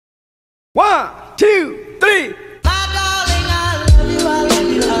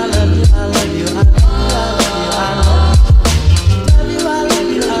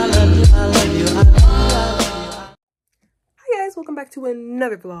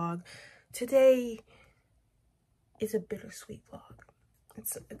another vlog. Today is a bittersweet vlog.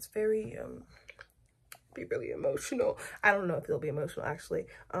 It's very be really emotional. I don't know if it'll be emotional actually.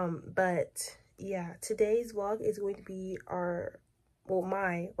 But yeah, today's vlog is going to be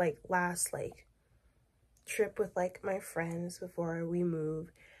my last trip with my friends before we move.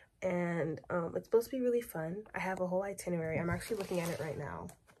 And it's supposed to be really fun. I have a whole itinerary. I'm actually looking at it right now.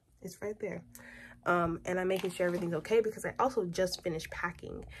 It's right there. And I'm making sure everything's okay because I also just finished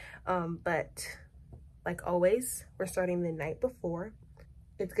packing. But like always, we're starting the night before.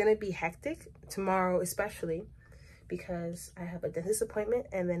 It's gonna be hectic tomorrow, especially because I have a dentist appointment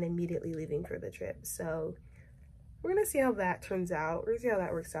and then immediately leaving for the trip. So we're gonna see how that turns out. We're gonna see how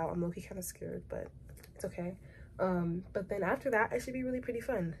that works out. I'm low-key kind of scared, but it's okay. But then after that, it should be really pretty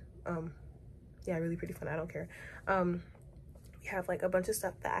fun. Yeah, really pretty fun. I don't care. We have a bunch of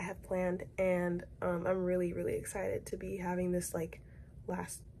stuff that I have planned, and I'm really excited to be having this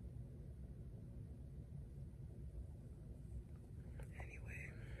last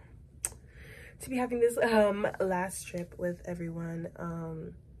last trip with everyone.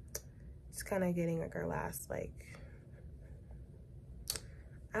 Just kind of getting our last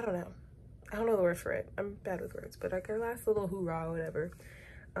I don't know the word for it. I'm bad with words, but our last little hoorah or whatever.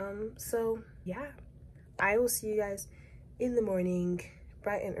 So yeah, I will see you guys in the morning,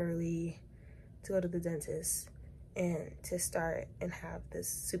 bright and early, to go to the dentist and to start and have this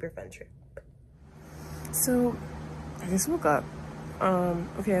super fun trip. So I just woke up.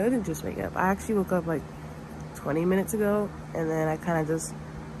 Okay, I didn't just wake up. I actually woke up 20 minutes ago, and then I kind of just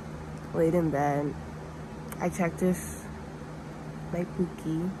laid in bed. I checked if my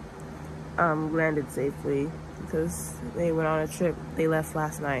Pookie landed safely because they went on a trip. They left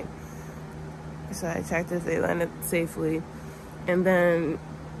last night. So I checked if they landed safely, and then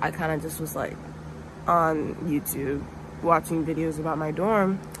I kind of just was on YouTube watching videos about my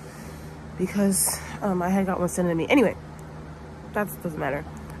dorm because I had got one sent to me. Anyway, that doesn't matter.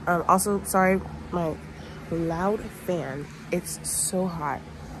 Also, sorry, my loud fan. It's so hot,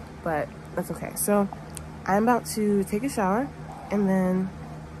 but that's okay. So I'm about to take a shower, and then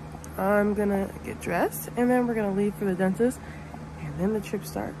I'm gonna get dressed, and then we're gonna leave for the dentist, and then the trip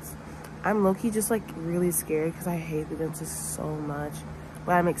starts. I'm low-key just really scared because I hate the dentist so much,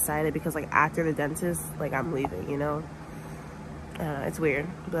 but I'm excited because after the dentist, I'm leaving, you know? It's weird,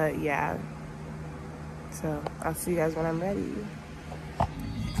 but yeah. So I'll see you guys when I'm ready.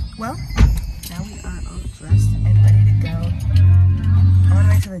 Well, now we are all dressed and ready to go. I'm on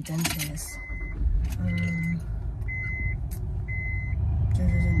my way to the dentist.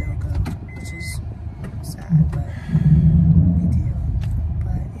 There's a no-go, which is sad, but big deal.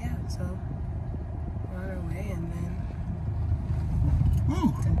 But yeah, so we're on our way, and then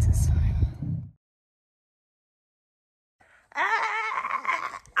dentist time.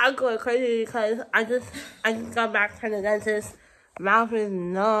 I'm going crazy because I just got back from the dentist. Mouth is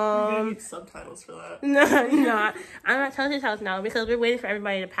numb. You're gonna need subtitles for that. No, I'm not. I'm at Chelsea's house now because we're waiting for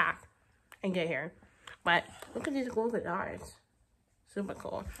everybody to pack and get here. But look at these cool guitars. Super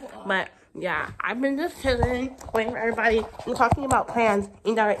cool. Wow. But yeah, I've been just chilling, waiting for everybody. We're talking about plans.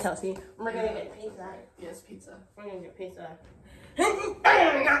 Ain't that right, Chelsea? We're gonna get pizza. Yes, pizza. We're gonna get pizza.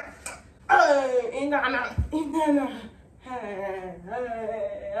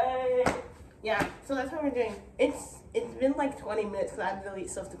 Yeah, so that's what we're doing. It's been 20 minutes because I have to delete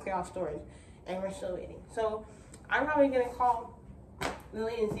stuff to clear off storage, and we're still waiting. So I'm probably gonna call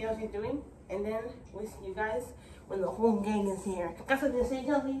Lily and see how she's doing, and then we'll see you guys when the whole gang is here. That's what they say,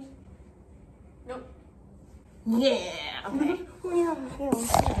 Chelsea? Nope. Yeah.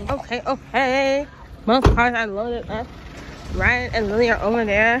 Okay. Okay. Both cars are loaded up. Ryan and Lily are over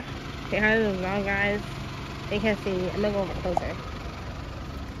there. Say hi to the vlog, guys. They can't see me. I'm gonna go over closer.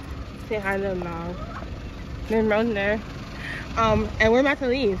 Say hi to the vlog. There's Rose there. And we're about to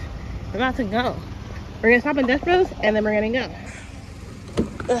leave. We're about to go. We're gonna stop at Death Bros and then we're gonna go.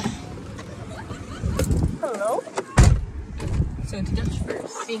 Hello. So to Dutch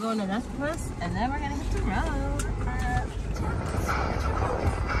first. So you go to Death Bros and then we're gonna hit the road.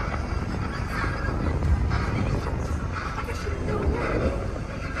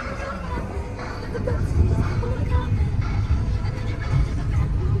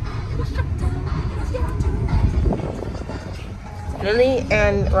 Lily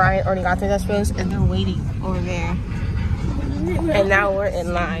and Ryan already got their Dutch Bros and they're waiting over there. And now we're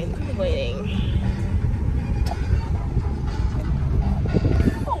in line waiting.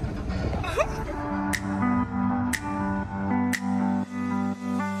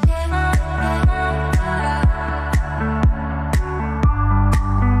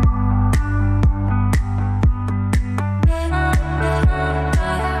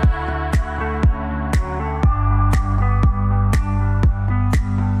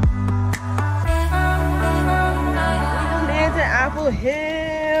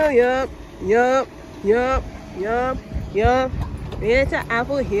 Yup. Here's to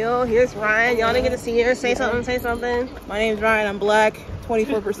Apple Hill. Here's Ryan. Y'all didn't get to see her. Say something. My name's Ryan. I'm black.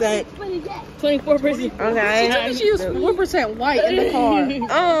 24%. 24%. Okay. She was 4% white in the car.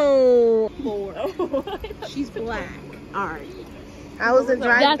 Oh. She's black. All right. How was the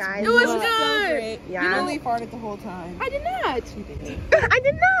drive, guys? It was good. Yeah. You literally farted the whole time. I did not. I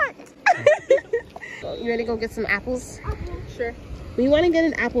did not. You ready to go get some apples? Sure. We want to get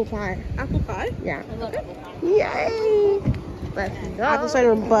an apple pie. Apple pie? Yeah. I love apple pie. Yay. Let's go. Apple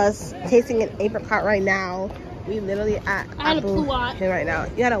cider bus. Tasting an apricot right now. We literally at I had a Apple pluot. Hill right now.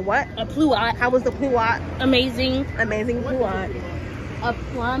 You had a what? A pluot. How was the pluot? Amazing. Amazing pluot. A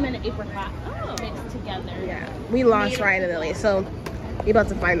plum and an apricot mixed together. Yeah. We lost Ryan and Lily, so we about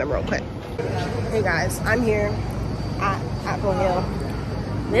to find them real quick. Hey guys, I'm here at Apple Hill.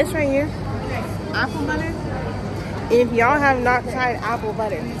 This right here, apple butter. If y'all have not tried apple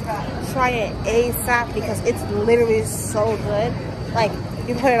butter, try it ASAP because it's literally so good. Like,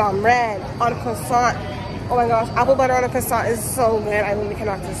 you put it on bread, on a croissant. Oh my gosh, apple butter on a croissant is so good. I really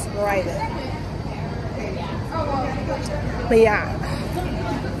cannot describe it. But yeah.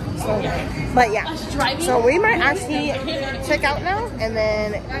 So we might actually check out now and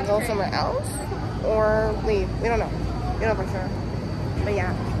then go somewhere else or leave. We don't know. We don't know for sure. But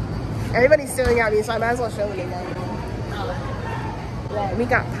yeah. Everybody's staring at me, so I might as well show them again. Yeah, we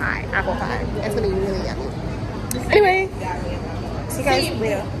got pie, apple pie. It's gonna be really yummy. Anyway, see you guys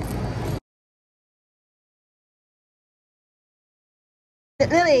later.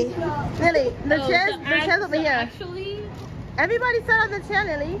 Lily, the chair's over here. Actually, Everybody sit on the chair,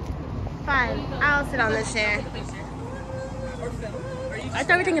 Lily. Fine, I'll sit on the chair. I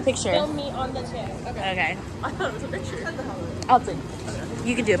thought we were taking a picture. film me on the chair. Okay. I thought it was a picture. I'll take.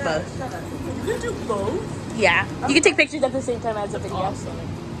 You can do it both. You do both? Yeah. You can take pictures at the same time as a video. Awesome.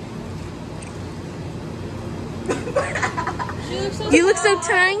 You look so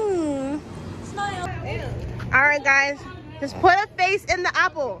tiny. Smile. All right, guys. Just put a face in the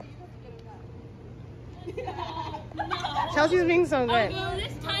apple. Chelsea's being so good. Oh,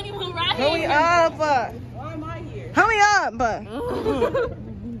 this tiny one right Hurry here. up. Why am I here? Hurry up.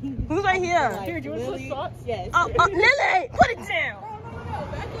 Who's right here? Here, do you want some sauce? Yes. Oh, Lily, put it down.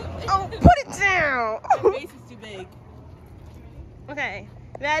 Oh, put it down. My face is too big. Okay,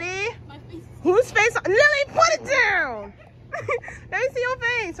 ready? My face. Whose face? Lily, put it down. Let me see your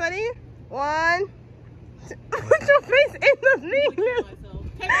face. Ready? 1, 2. Put your face in the thing.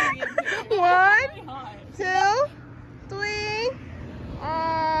 1, 2, 3.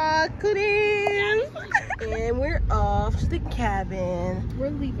 Aw, cooties. And we're off to the cabin. We're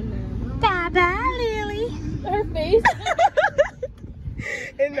leaving now. Bye bye, Lily. Her face.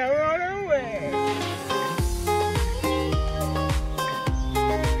 And now we're on our way.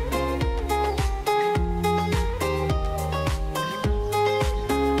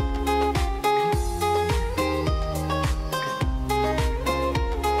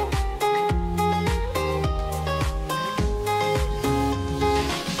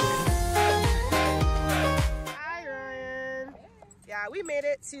 Hi, Ryan. Yeah, we made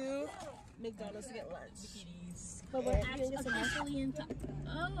it to McDonald's to get lunch. But we're officially in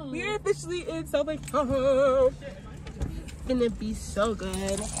Oh. We're officially in TAHOE. Gonna be so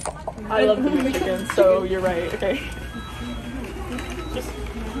good. I love the chicken, so you're right, okay? Just,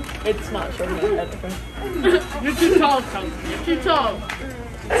 it's not showing my head, okay? You're too tall, Chelsea. You're too tall.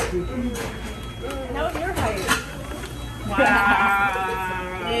 Now it's your height. Wow.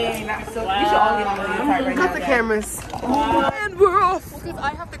 Dang, that's so You should all get on the part right now. Cut the cameras. And we're off. Because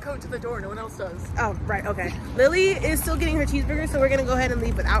I have the code to the door, no one else does. Oh, right, okay. Lily is still getting her cheeseburger, so we're gonna go ahead and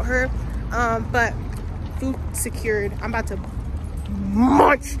leave without her. But food secured. I'm about to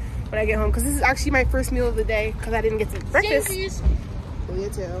munch when I get home because this is actually my first meal of the day because I didn't get to breakfast. Me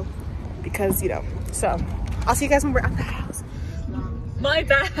too. Because, you know, so I'll see you guys when we're at the house. My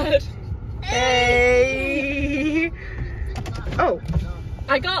bad. Hey. Oh.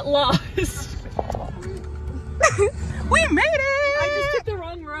 I got lost. We made it. I just took the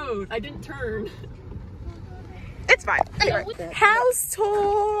wrong road. I didn't turn. It's fine. Anyway, house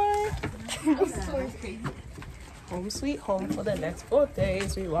tour. Home sweet home for the next 4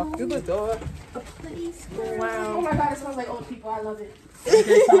 days. We walk through the door. Wow. Oh my god, it smells like old people. I love it.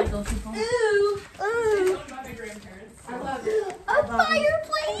 Ooh. Ooh. I love it. A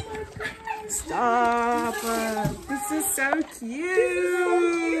fireplace. Stop. This is so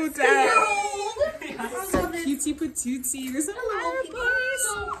cute. So cutesy patootie. There's a fireplace.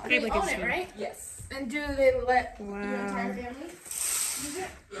 They own it, right? Yes. And do they let Wow. your entire family use it?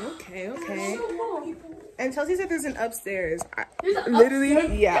 Okay, okay. And Chelsea said there's an upstairs. There's an Literally,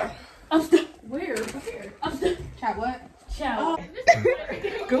 upstairs? yeah. Where? Chat what? Chow.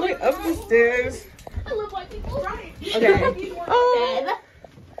 Going up the stairs. I love white people. Okay. Oh,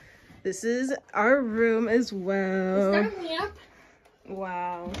 this is our room as well. This is our lamp.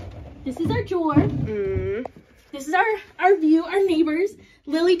 Wow. This is our door. Mm. This is our view, our neighbors.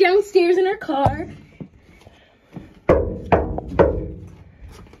 Lily downstairs in her car.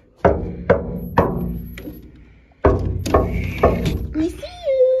 We see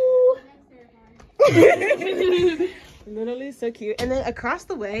you. Literally so cute. And then across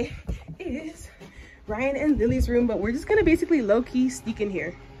the way is Ryan and Lily's room, but we're just gonna basically low-key sneak in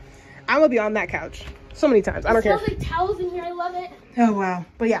here. I'm gonna be on that couch so many times. I don't care. It smells like towels in here. I love it. Oh wow.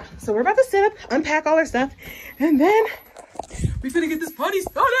 But yeah, so we're about to set up, unpack all our stuff, and then we're gonna get this party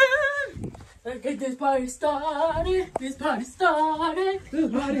started. Let's get this party started. This party started.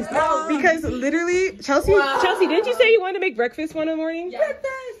 This party started. Because literally, Chelsea, didn't you say you wanted to make breakfast one morning? Yeah.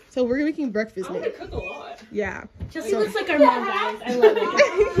 Breakfast. So we're making breakfast now. Cook a lot. Yeah. Chelsea looks like our mom, guys. I love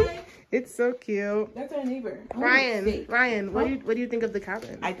it. It's so cute. That's our neighbor. Ryan, what do you think of the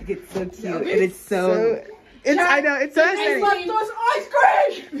cabin? I think it's so cute. And it's so... I know, it's so Ice nice. cream. ice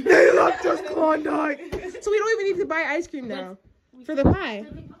cream! They left us Klondike. So we don't even need to buy ice cream now. For the pie.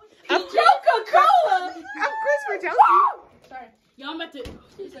 Of Coca-Cola! course for Chelsea. Sorry. Y'all about to...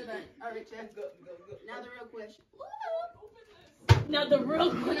 Who said that? All right, Chad, go. Now the real question. Now the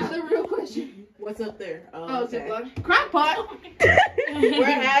real question. What's up there? Oh, okay. Ziploc. Crock pot! We're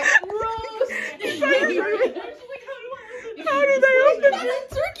having roast! How do they open it?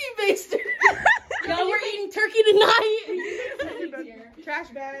 Turkey baster! Y'all were eating turkey tonight. Trash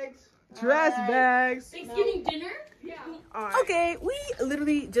bags. Trash bags. Thanksgiving dinner? Yeah. Okay, we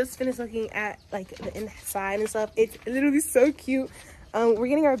literally just finished looking at like the inside and stuff. It's literally so cute. We're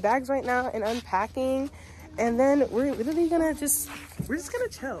getting our bags right now and unpacking, and then we're literally gonna we're just gonna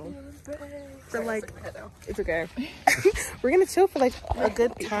chill for like, it's okay. We're gonna chill for like a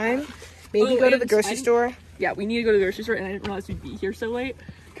good time. Maybe go to the grocery store. Yeah, we need to go to the grocery store, and I didn't realize we'd be here so late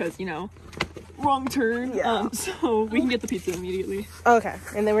because, you know, wrong turn. Yeah. So we can get the pizza immediately. Okay,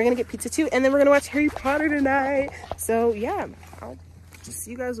 and then we're gonna get pizza too, and then we're gonna watch Harry Potter tonight. So yeah, I'll just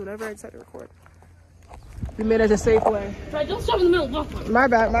see you guys whenever I decide to record. We made it a safe way. Right, don't stop in the middle. Walk. My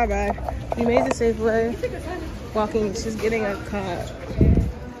bad. We made the safe way. Walking, she's getting a car.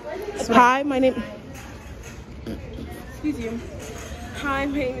 So, hi, my name. Excuse you. Hi,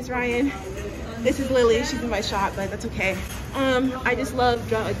 my name is Ryan. This is Lily. She's in my shop, but that's okay. I just love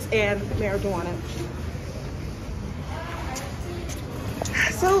drugs and marijuana.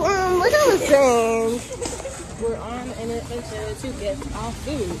 So, like I was saying, we're on an adventure to get our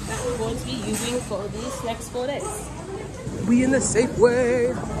food that we're going to be using for these next 4 days. We in the safe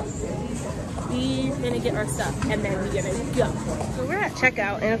way. We're gonna get our stuff and then we're gonna go. So we're at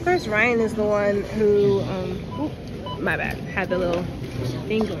checkout, and of course Ryan is the one who, my bad, had the little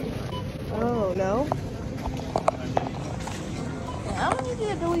thing going. Oh no. I don't need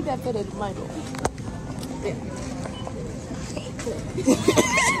to delete that footage of Michael. Yeah.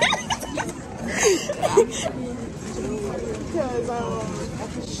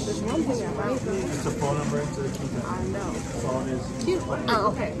 Because there's one thing that might be. It's a phone number to the keypad. I know. Phone is. Cute. Oh,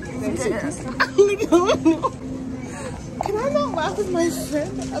 okay. Can I not laugh with my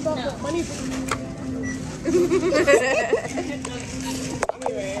friend about the funny thing?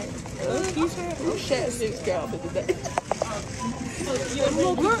 Anyway, oh shit, 6 girl for the day.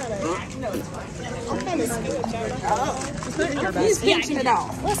 I'm kind of scared. Just put it in your bag. Pinching it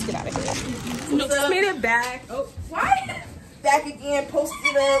off. Let's get out of here. Just made it back. Oh, Why? Back again, post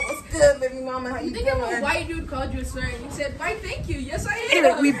it up. What's good, baby mama? How you Think of a doing? white dude called you a swear and you said, why thank you, yes I am.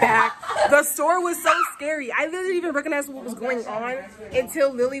 anyway, we back. The store was so scary. I didn't even recognize what was going on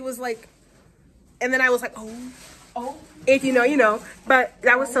until Lily was like, and then I was like, oh. If you know, you know. But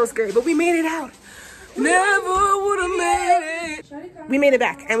that was so scary. But we made it out. Never would have made it. We made it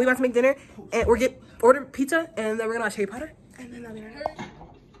back, and we about to make dinner, and order pizza, and then we're gonna watch Harry Potter, and then I'll be right back.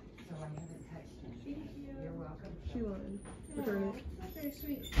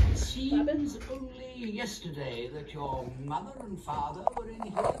 Seems only yesterday that your mother and father were in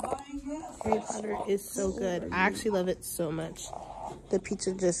here buying their Harry Potter is so good. I actually love it so much. The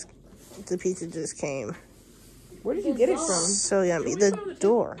pizza just came. Where did you get it from? So yummy. The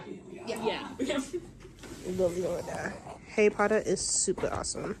door. Yeah. Lily over there. Harry Potter is super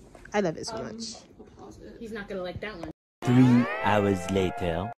awesome. I love it so much. He's not gonna like that one. 3 hours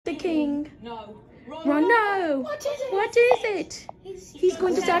later. The king. No. Ron, no. What is it? He's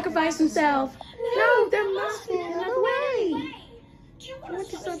going to sacrifice himself. No, there must be another way. Do you want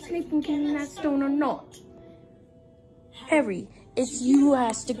to stop sleeping in that stone or not? Harry, It's you who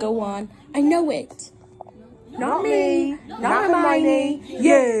has to go on. I know it. Not me. Not Hermione.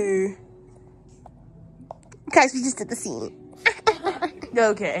 You. Guys, we just did the scene.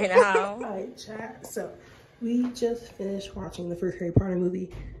 Okay, now. Alright, chat. So, we just finished watching the first Harry Potter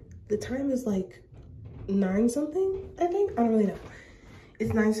movie. The time is like 9 something, I think. I don't really know.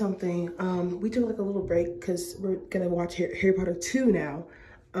 It's 9 something. We took like a little break because we're gonna watch Harry Potter 2 now.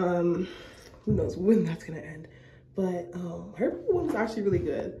 Who knows when that's gonna end. But Harry Potter 1 was actually really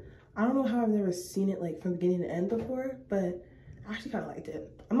good. I don't know how I've never seen it like from beginning to end before, but I actually kind of liked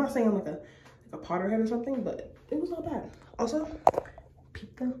it. I'm not saying I'm like a Potterhead or something, but it was not bad. Also,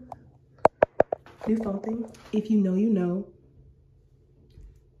 peep the new phone thing. If you know, you know.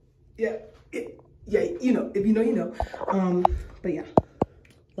 Yeah, you know. If you know, you know. But yeah,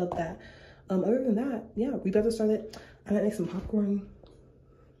 love that. Other than that, yeah, we about to start it. I might make some popcorn.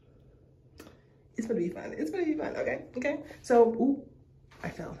 It's gonna be fun. It's gonna be fun. Okay, okay. So, ooh, I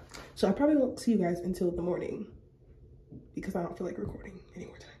fell. So I probably won't see you guys until the morning because I don't feel like recording any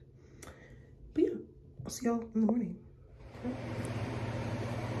more time. But yeah, I'll see y'all in the morning.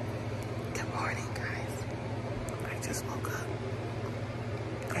 Good morning, guys. I just woke up.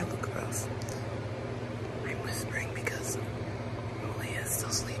 I look gross. I'm whispering because Malia is still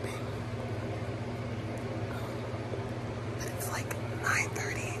sleeping. But it's like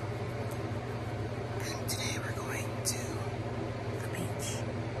 9:30. And today we're going to the beach.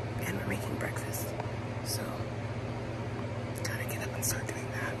 And we're making breakfast. So, gotta get up and start doing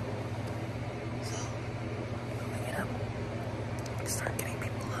that. So, I'm gonna get up and start getting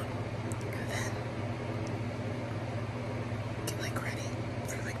people up. And then get like ready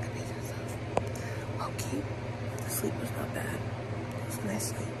for like the beach and stuff. Low-key, the sleep was not bad. It was a nice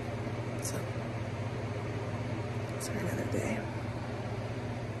sleep. So, start another day.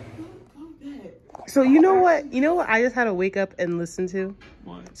 So you know what? You know what I just had to wake up and listen to?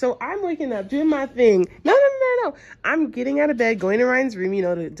 What? So I'm waking up, doing my thing. No. I'm getting out of bed, going to Ryan's room, you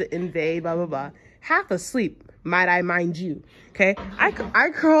know, to invade, blah, blah, blah. Half asleep, might I mind you. Okay? I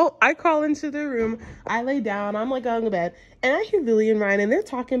crawl into the room. I lay down. I'm like on the bed. And I hear Lily and Ryan, and they're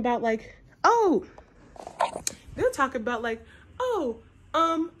talking about like,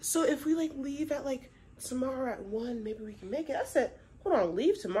 so if we like leave at like tomorrow at 1, maybe we can make it. I said, hold on,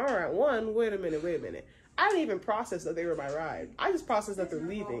 leave tomorrow at 1? Wait a minute. I didn't even process that they were my ride. I just processed that they're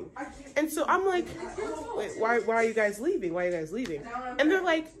leaving. And so I'm like, wait, why are you guys leaving? Why are you guys leaving? And they're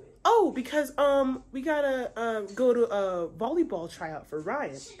like, oh, because we gotta go to a volleyball tryout for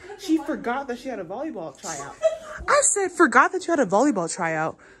Ryan. She forgot that she had a volleyball tryout. I said, forgot that you had a volleyball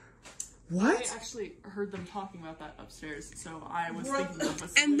tryout? What? I actually heard them talking about that upstairs, so I was thinking of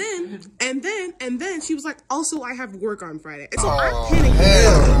us. And then she was like, also I have work on Friday. And so I'm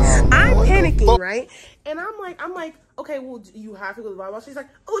panicking. I'm panicking, right? And I'm like, okay, well, you have to go to the volleyball. She's like,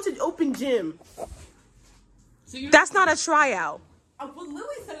 oh, it's an open gym. So that's not a tryout. Well, Lily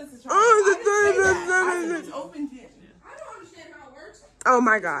said it's a tryout. I said it's open gym. I don't understand how it works. Oh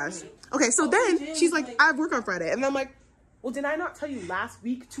my gosh. Okay, so then she's like, I have work on Friday. And I'm like, well, did I not tell you last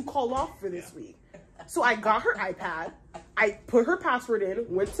week to call off for this week? So I got her iPad. I put her password in,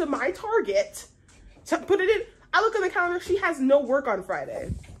 went to my Target, put it in. I look at the calendar. She has no work on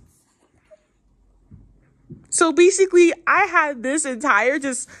Friday. So basically, I had this entire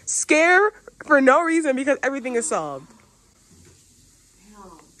just scare for no reason because everything is solved.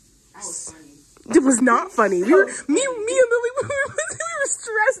 That was funny. It was not funny. Me and Lily, we were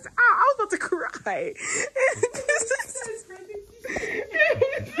stressed out. I was about to cry.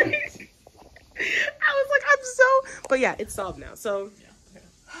 I was like, I'm so, but yeah, it's solved now. So,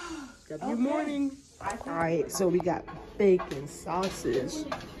 good morning. All right, so we got bacon, sausage.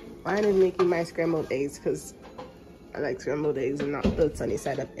 Ryan is making my scrambled eggs because I like scrambled eggs and not the sunny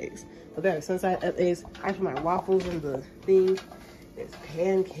side up eggs. But there are sunny side up eggs. I put my waffles in the thing. There's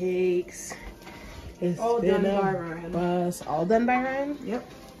pancakes. It's all done by Ryan. All done by Ryan? Yep.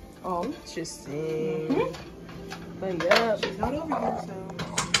 Oh, interesting. But yeah, she's not over here, so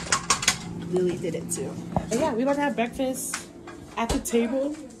Lily did it too. And yeah, we about to have breakfast at the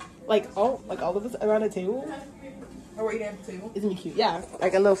table. Like all of us around the table. Oh, we're eating at the table? Isn't it cute? Yeah,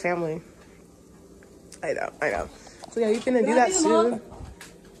 like a little family. I know. So yeah, you're gonna do that soon.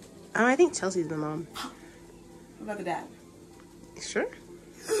 I think Chelsea's the mom. What about the dad? Sure.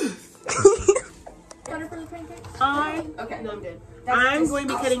 Butter for the pancakes? Okay. No, I'm good. I'm going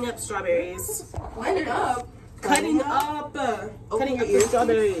to be cutting up strawberries. Line it up. Cutting up the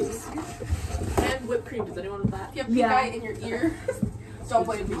strawberries. And whipped cream. Does anyone want that? You have pink eye in your ear. Don't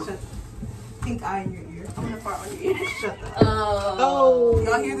play with me. Pink eye in your ear. I'm gonna fart on your ear. Shut the Oh.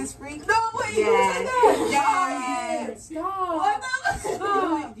 Y'all hear this freak? No, wait. Yeah. Yes. Stop. What the?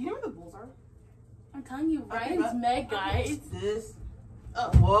 Stop. Do you know where the bulls are? I'm telling you, Ryan's meg, guys. This.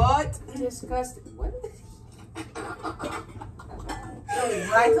 What? Disgusting. What is When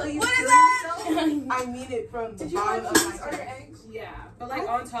I tell you what is that? I mean it from the bottom of my heart. Eggs? Yeah, but like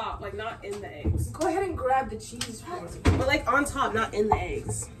on top, like not in the eggs. Go ahead and grab the cheese for me. But like on top, not in the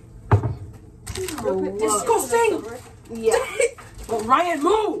eggs. Disgusting! Yeah. Well, Ryan,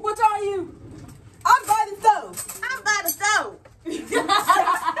 move! What are you? I'm by the stove. I'm by the stove.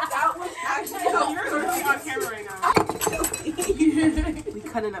 That was actually You're literally on camera right now. We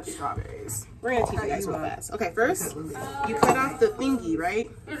cutting up strawberries. We're gonna teach you guys real fast. Okay, first, you cut off the thingy, right?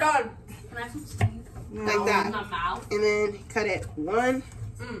 You're done. Can I have some steak Like that. in my mouth? And then cut it. One.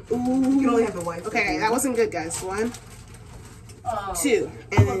 You can only have the white. Okay, that wasn't good, guys. One, two,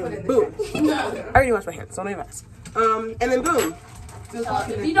 and then boom. I already washed my hands, so don't even mess. And then boom.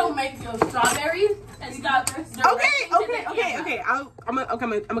 If you don't make your strawberries and you got this. Okay. I'm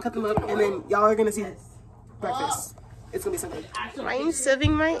gonna cut them up, and then y'all are gonna see breakfast. It's gonna be so good. Ryan's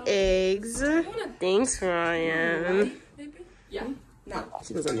serving my eggs. Thanks, Ryan. Yeah. No,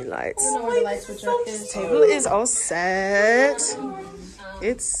 she doesn't need lights. I don't know where the light switch up is. Table is all set.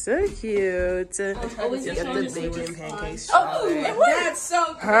 It's so cute. You got the bacon pancakes. Oh, that's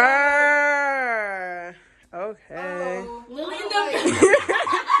so good. Her. Okay. Lily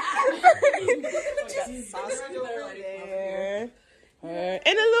Sauce over there. And a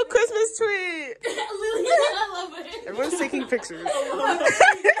little Christmas tree. I love it. Everyone's taking pictures. I'm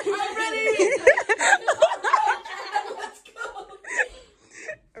ready. Let's go.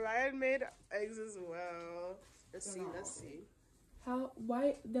 Ryan made eggs as well. Let's see. How?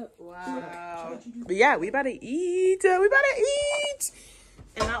 Why the? Wow. But yeah, we about to eat.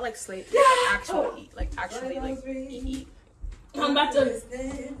 And not like slate, actual eat. Like actually like eat. I'm about to.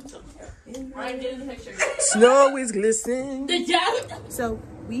 Ryan, get in the picture. Snow is glistening. The jab. So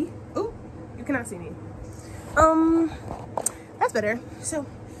we, oh, you cannot see me. That's better. So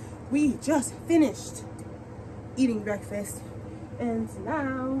we just finished eating breakfast, and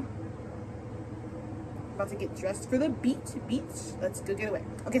now about to get dressed for the beach. Let's go get away.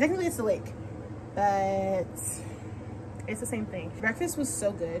 Okay, technically it's the lake, but it's the same thing. Breakfast was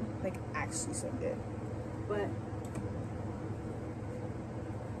so good, like actually so good, but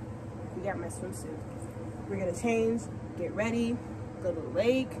we got my swimsuit. We're gonna change, get ready, go to the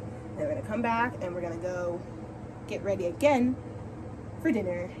lake, and we're gonna come back and we're gonna go get ready again for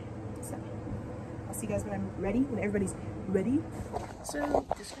dinner. So I'll see you guys when I'm ready, when everybody's ready. So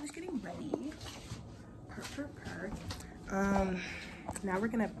this one's getting ready. Purr. Now we're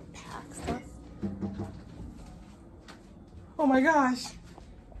gonna pack stuff. Oh my gosh.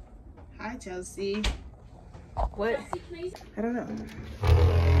 Hi, Chelsea. What? I don't know.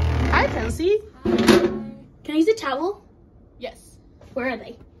 Hi, Chelsea. Can I use a towel? Yes. Where are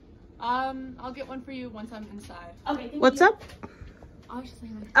they? I'll get one for you once I'm inside. Okay. Thank What's you. up? I was just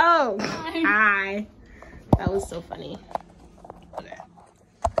saying. Oh, hi. That was so funny. Okay.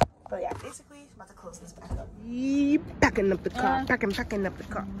 But yeah, basically, I'm about to close this back up. Packing up the car, packing up the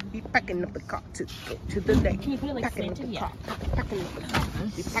car. Packing up the car to go to the lake. Can you put it like packing up the slanted? car, packing up the car.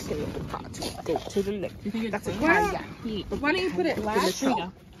 Packing up the car to go to the lake. You think it's That's a clean? kayak. Why don't you put it last?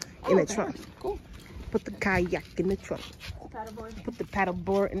 In the trunk. Cool. Put the kayak in the trunk. Put the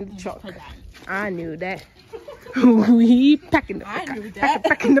paddleboard in the trunk. I knew that. We packing up the car.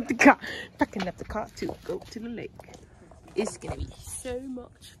 Packing up the car. Packing up the car to go to the lake. It's gonna be so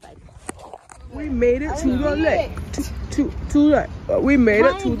much fun. We made it to the lake. We made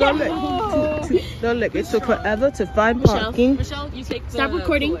it to the lake. To the lake. It took forever to find parking. Michelle, you take the Stop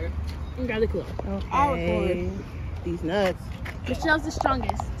recording cooler. and grab the cooler. Okay. These nuts. Michelle's the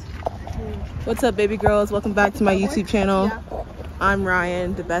strongest. What's up, baby girls? Welcome back to my YouTube channel. I'm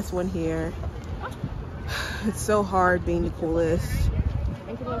Ryan, the best one here. It's so hard being the coolest.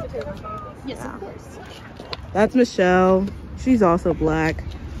 Yes, of course. That's Michelle. She's also black.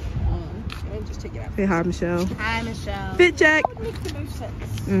 Say hi, Michelle. Hi, Michelle. Fit check.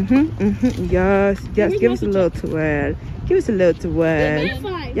 Yes. Give us a little twirl.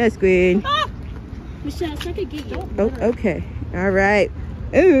 Yes, Queen. Michelle, so I could get you. Oh, okay. All right.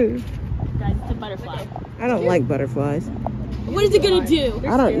 Ooh. Guys, it's a butterfly. I don't like butterflies. What is it gonna do?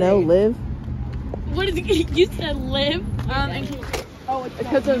 I don't know, Liv. What is it gonna You said live?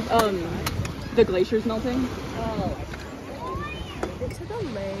 Because of the glaciers melting. To the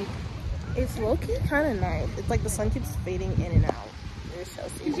lake. It's low-key kind of nice. It's like the sun keeps fading in and out. There's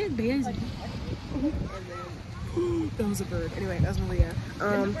Chelsea. You're busy. That was a bird. Anyway, that was Maria.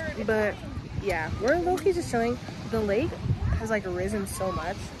 But yeah, we're low-key just chilling. The lake has like risen so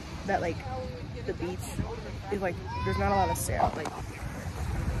much that like the beach is like there's not a lot of sand. Like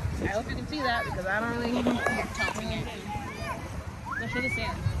I hope you can see that because I don't really Let's show the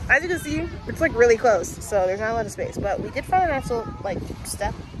sand. as you can see, it's like really close, so there's not a lot of space. But we did find a nice little like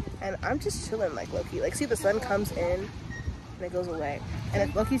step, and I'm just chilling like low-key. Like see the sun comes in and it goes away, and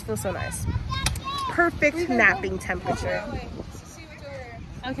it low-key feels so nice. Perfect napping temperature.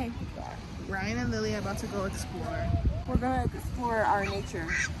 Okay. Ryan and Lily are about to go explore. We're gonna explore our nature.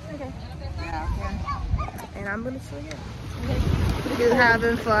 Okay. Yeah. And I'm gonna show you. Okay. You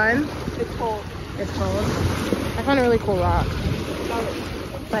having fun? It's cold. It's cold. I found a really cool rock.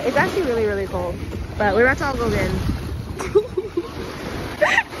 But it's actually really, really cold. But we're about to all go in.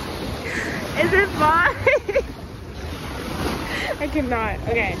 Is it fun? I cannot.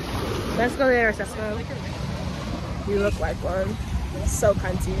 Okay. Let's go there, Cesco. You look like one. So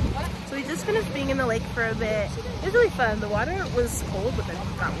cunty. So we just finished being in the lake for a bit. It was really fun. The water was cold, but then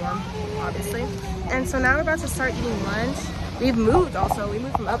it got warm, obviously. And so now we're about to start eating lunch. We've moved also. We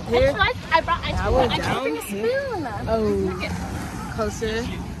moved from up here. I brought ice Now cream. we're I down bring a here. spoon. Oh, closer.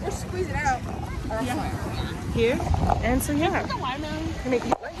 Just squeeze it out. Here. And so yeah, gonna eat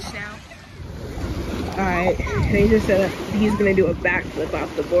lunch now. Alright, he just said he's gonna do a backflip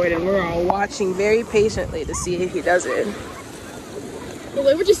off the board, and we're all watching very patiently to see if he does it. The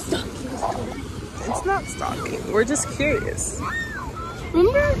way we're just stuck. It's not stalking, we're just curious.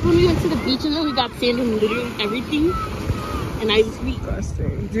 Remember when we went to the beach and then we got sand and litter and everything? And I was weak.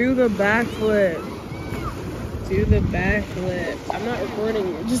 Disgusting. Do the backflip. Do the backflip. I'm not recording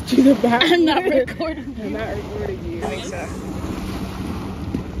you, just do the backflip. I'm not recording you. I'm not recording you. I think so.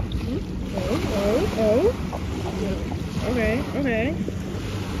 Oh. Okay.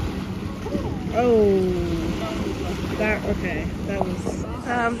 Oh. That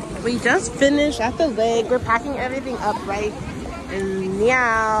was. We just finished at the lake. We're packing everything up right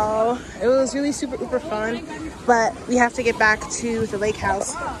now. It was really super fun, but we have to get back to the lake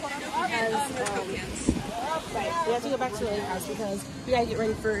house. We have to go back to the lake house because we gotta get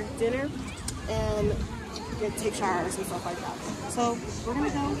ready for dinner and take showers and stuff like that. So we're gonna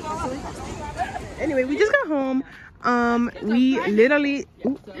go back to the lake house. Anyway, we just got home. We literally.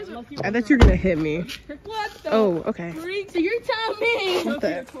 Ooh, I thought you were gonna hit me. What the? Oh, okay. So you're telling me? What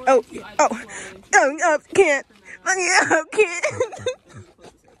the? Oh, can't.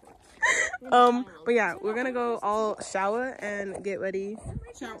 But yeah, we're gonna go all shower and get ready.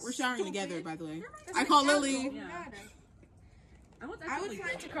 We're showering together, by the way. I call Lily. I would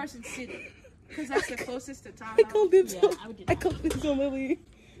fly to Carson City because that's the closest to Tahoe. I called this on Lily.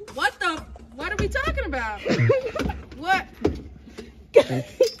 What the? What are we talking about? What? Do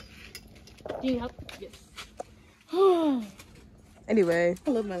you help? Yes. Anyway, I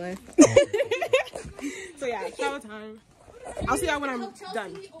love my life. So yeah, shower time. I'll see y'all when I'm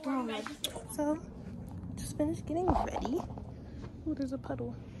done. So, just finished getting ready. Oh, there's a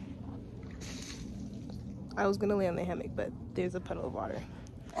puddle. I was gonna lay on the hammock, but there's a puddle of water.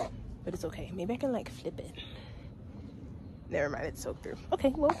 But it's okay. Maybe I can like flip it. Never mind, it's soaked through.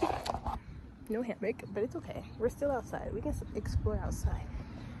 Okay, well, no hammock, but it's okay. We're still outside. We can explore outside.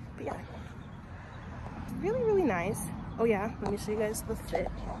 But yeah, really, really nice. Oh yeah, let me show you guys the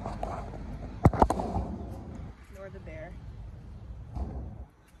fit. Nor the bear.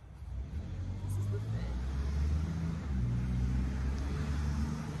 This is the fit.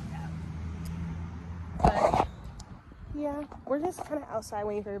 But yeah, we're just kind of outside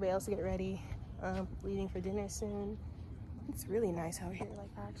waiting for everybody else to get ready. Leaving for dinner soon. It's really nice out here, like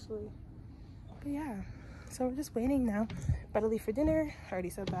actually. But yeah, so we're just waiting now. About to leave for dinner. I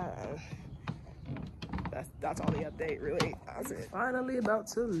already said that. That's all the update, really. That's it. Finally about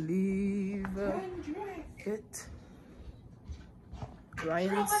to leave. It.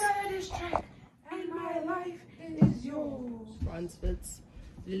 Ryan's. And my life is yours. Ryan's fits.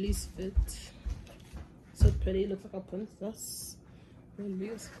 Lily's fit. So pretty, looks like a princess.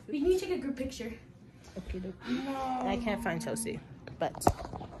 Lily's fit. We need to take a group picture. Okay, no. I can't find Chelsea, but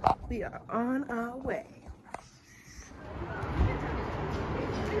we are on our way.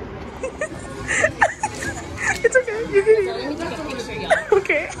 It's okay, you can eat it.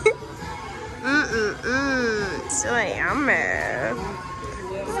 Okay. So yummy.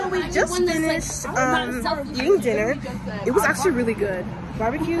 So we just finished eating dinner. It was actually really good.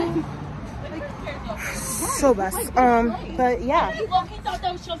 Barbecue. So best. But yeah. He thought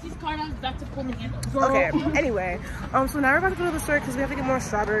that was Chelsea's card. I was about to pull the handle. Okay. Anyway, so now we're about to go to the store because we have to get more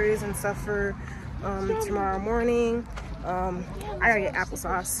strawberries and stuff for tomorrow morning. I gotta get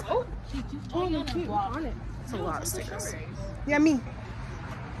applesauce. It's a lot of stickers. Yeah, me.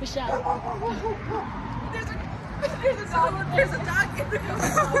 Michelle.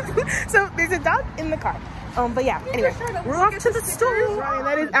 So there's a dog in the car. But yeah, anyway, we're off to the store. Ryan,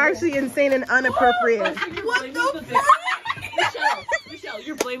 that is actually insane and inappropriate. What the fuck? Michelle,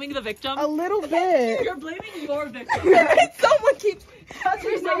 you're blaming the victim? A little bit. You're blaming your victim. Someone keeps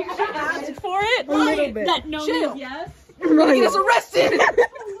You're saying she asked for it? a little bit. That no means yes. Ryan. Get us arrested!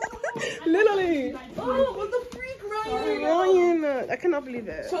 Literally. Oh, what the freak, Ryan? Ryan, I cannot believe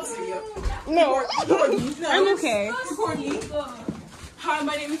it. No, I'm okay. Hi,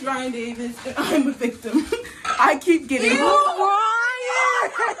 my name is Ryan Davis, and I'm a victim. I keep getting. Ryan!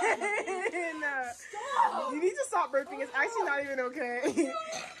 You need to stop burping. It's actually not even okay.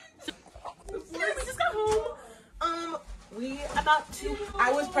 We just got home.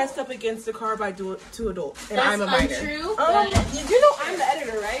 I was pressed up against the car by two adults, and I'm a minor. Untrue. You know I'm the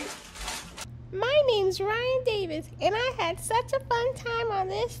editor, right? My name's Ryan Davis, and I had such a fun time on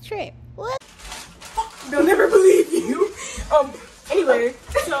this trip. What? They'll never believe you. Anyway,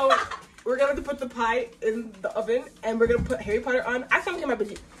 so we're gonna have to put the pie in the oven, and we're gonna put Harry Potter on. Actually, I'm gonna get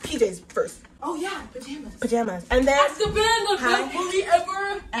my PJs first. Oh yeah, pajamas. And then That's the best movie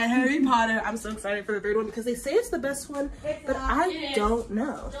ever! and Harry Potter. I'm so excited for the third one because they say it's the best one, but I don't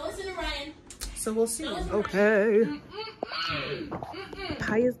know. Don't listen to Ryan. So we'll see. Okay.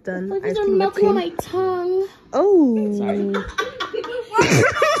 Pie is done. These are melting on my tongue. Oh.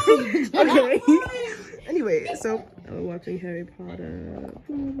 Okay. Anyway, so we're watching Harry Potter.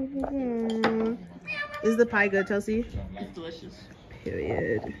 Is the pie good, Chelsea? It's delicious.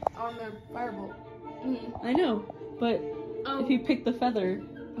 Period. On the firebolt. I know, but if you pick the feather,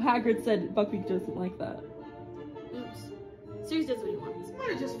 Hagrid said Buckbeak doesn't like that. Oops. Sirius does what he wants. Might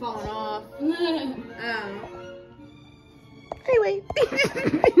have just fallen off. Anyway.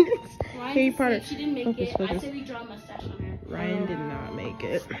 Ryan Harry Potter. said she didn't make Focus, it. focus. I said we draw a mustache on her. Ryan did not make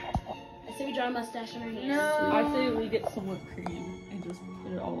it. I said we draw a mustache on her hand. I say we get some whipped cream and just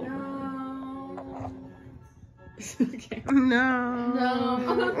put it all over her. Okay. No.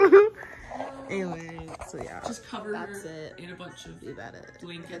 Anyway, so yeah. Just cover That's her it. in a bunch of Do that.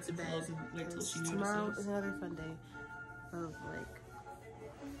 blankets and pillows and wait till she Tomorrow notices. is another fun day of like,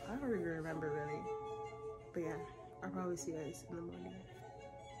 I don't even remember really. But yeah, I'll probably see you guys in the morning.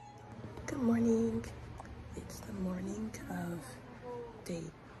 Good morning. It's the morning of day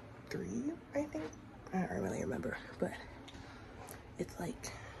 3, I think. I don't really remember, but it's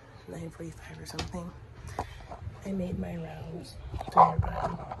like 9:45 or something. I made my rounds to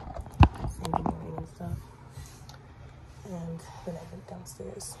everybody, saying good morning and stuff. And then I went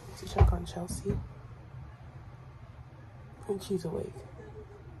downstairs to check on Chelsea. And she's awake.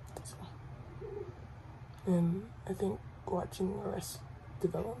 So, and I think watching Arrested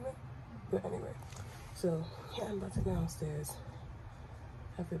Development. But anyway, so yeah, I'm about to go downstairs.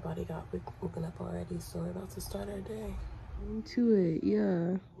 Everybody got woken up already, so we're about to start our day. Into it,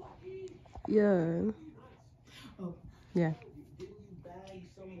 yeah. Yeah. Oh. Yeah.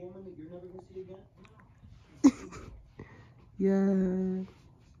 Yeah.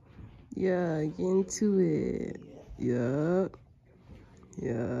 Yeah, get into it. Yup.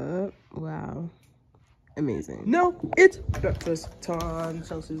 Yup. Wow. Amazing. No, it's breakfast time.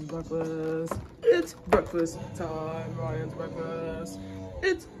 Chelsea's breakfast. It's breakfast time. Ryan's breakfast.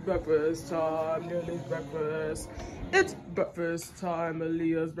 It's breakfast time. Lily's breakfast. It's breakfast time.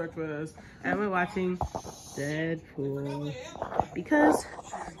 Aaliyah's breakfast. And we're watching Deadpool. Because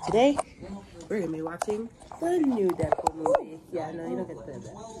today we're gonna be watching the new Deadpool movie. Yeah, no, you don't get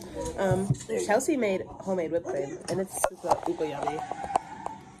that. Chelsea made homemade whipped cream, and it's super yummy.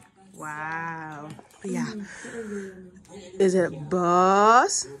 Wow. But yeah. Is it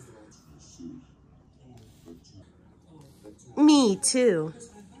boss? Me too.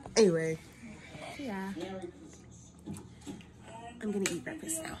 Anyway. Yeah. I'm gonna eat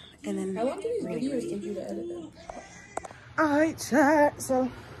breakfast now. And then How long do these videos take you to edit them? Alright, chat. So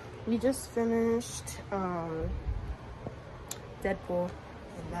we just finished Deadpool.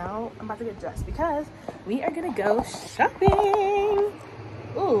 And now I'm about to get dressed because we are gonna go shopping.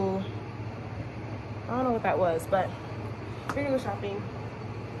 Ooh. I don't know what that was, but we're gonna go shopping.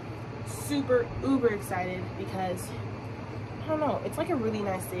 Super uber excited because I don't know, it's like a really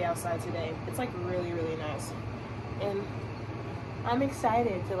nice day outside today. It's like really, really nice. And I'm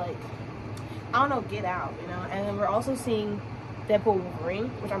excited to like, I don't know, get out, you know? And then we're also seeing Deadpool Wolverine,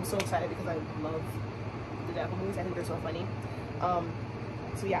 which I'm so excited because I love the Deadpool movies. I think they're so funny.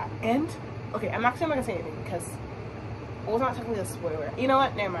 So yeah, and okay, I'm actually not gonna say anything because well, it's not technically a spoiler. You know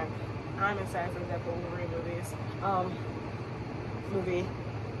what? Never mind. I'm excited for the Deadpool Wolverine movies.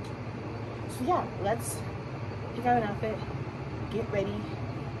 So yeah, let's pick out an outfit, get ready,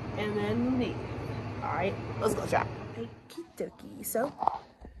 and then leave. All right, let's go shop. Okie dokie. So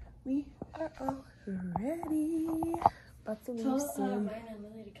we are all ready. About to leave soon. Ryan and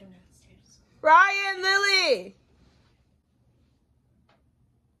Lily to come downstairs. Ryan, Lily.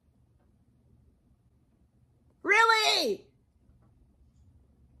 Really?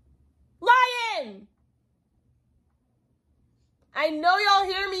 Lion! I know y'all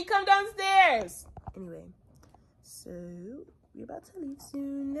hear me. Come downstairs. Anyway, so we're about to leave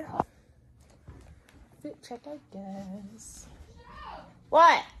soon. Fit check, I guess.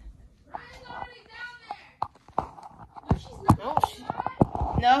 What?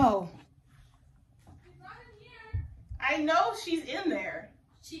 No. I know she's in there.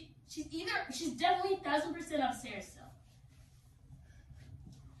 She's definitely 1000% upstairs still.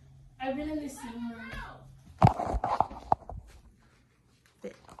 I've been in the same room.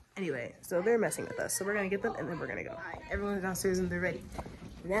 Anyway, so they're messing with us. So we're gonna get them and then we're gonna go. Hi, everyone's downstairs and they're ready.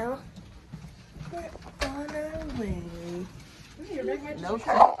 Now we're on our way. No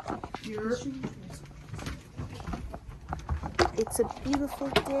It's a beautiful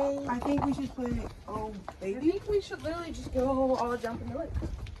day. I think we should play. Oh, baby. I think we should literally just go all jump in the lake.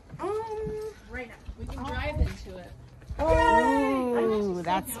 Right now. We can drive into it. Oh,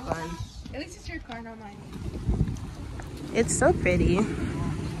 that's fun. At least it's your car, not mine. It's so pretty.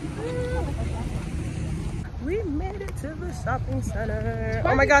 We made it to the shopping center.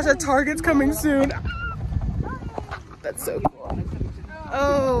 Oh my gosh, a Target's coming soon. That's so cool.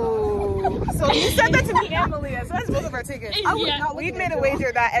 Oh, so you said that to me and Malia, so that's both of our tickets. We've made a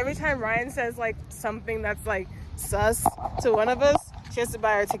wager that every time Ryan says like something that's like sus to one of us, she has to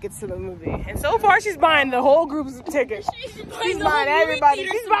buy our tickets to the movie. And so far she's buying the whole group's tickets. She's buying everybody.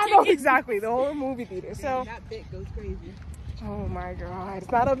 She's buying exactly the whole movie theater. So that bit goes crazy. oh my god,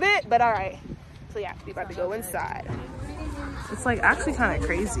 it's not a bit, but all right. So yeah, we about to go inside. It's like actually kind of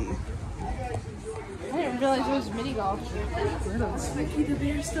crazy. I didn't realize it was mini golf. Smokey the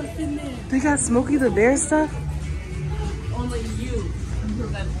Bear stuff in there. They got Smokey the Bear stuff? Only you can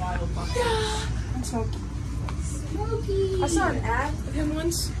prevent wildfire. I'm Smokey. Smokey. I saw an ad of him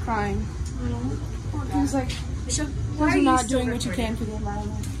once crying. He was like, why are you not doing what you can for the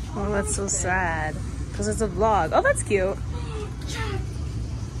environment? Oh, that's so sad. Because it's a vlog. Oh, that's cute.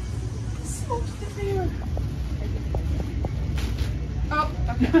 Smokey the Bear. Oh,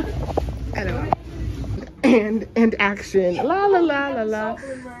 okay. Anyway. And action. La la la la la.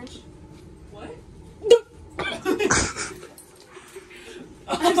 What?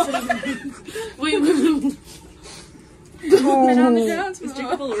 Wait. Oh. On the ground. Is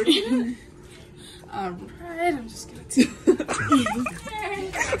Jacob alerting? Alright, I'm just gonna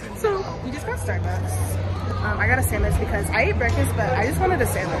So, we just got Starbucks. I got a sandwich because I ate breakfast, but I just wanted a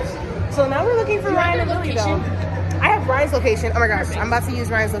sandwich. So now we're looking for Ryan and Lily though. I have Ryan's location. Oh my gosh, I'm about to use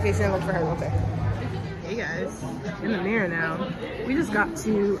Ryan's location and look for her real quick. Hey guys, in the mirror now. We just got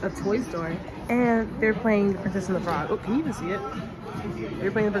to a toy store and they're playing Princess and the Frog. Oh, can you even see it?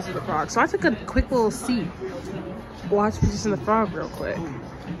 They're playing Princess and the Frog. So I took a quick little seat. Watch Princess and the Frog real quick.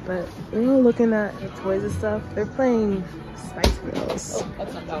 But you know, looking at the toys and stuff, they're playing Spice Girls. Oh,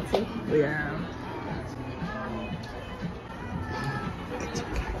 that's not bouncy. Yeah.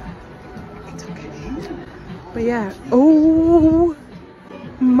 It's okay. But yeah. Oh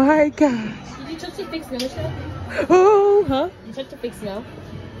my gosh. Did you touch the fake snow, Michelle? Oh, huh? You touched the fake snow?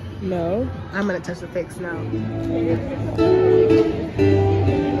 No. I'm gonna touch the fake snow.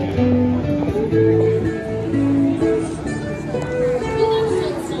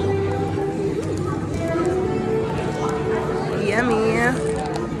 Yummy.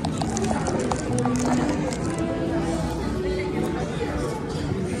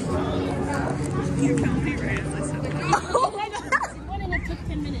 And it took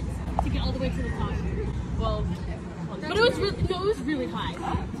 10 minutes to get all the way to the top. Well, but it was really high.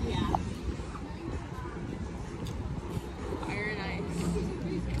 Yeah. Very nice.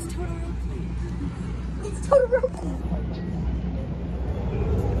 It's Totoro.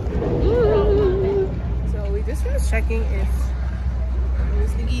 So we just finished checking if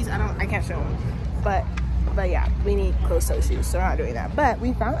these thingies, I can't show them, but yeah, we need closed-toe shoes, so we're not doing that. But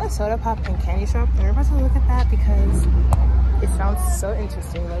we found a soda pop and candy shop, and we're about to look at that because it sounds so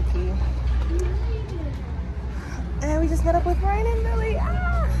interesting, low-key. And we just met up with Ryan and Lily.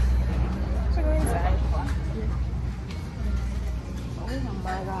 Ah! We're going inside. Oh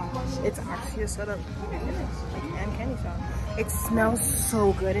my gosh, it's actually a soda and candy shop. It smells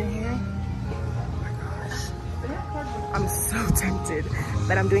so good in here. Oh my gosh. I'm so tempted,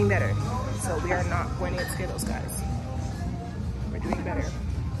 but I'm doing better. So we are not going to get Skittles, guys. We're doing better.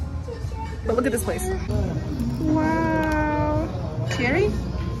 But look at this place. Wow. Cherry?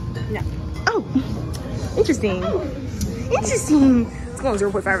 No. Oh, interesting. Interesting. Let's go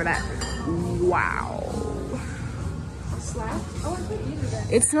 0.5 for that. Wow.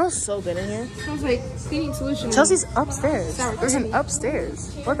 It smells so good in here. It smells like cleaning solution. Chelsea's upstairs. There's an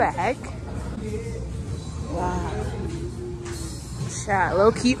upstairs. What the heck? Wow. Chat,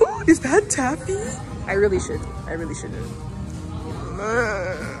 low key. Ooh, is that taffy? I really should. I really shouldn't.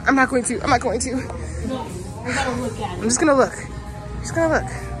 I'm not going to. I'm not going to. No, I gotta look at I'm just gonna look. Just gonna look.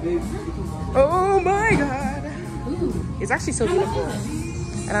 Oh my god. Ooh. It's actually so beautiful.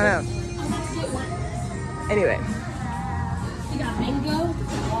 I don't know. Anyway. We got mango,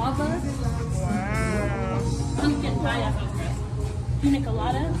 guava, pumpkin pineapple, pina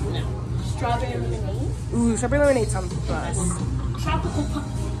colada, no, strawberry lemonade, Ooh, strawberry lemonade sounds plus. tropical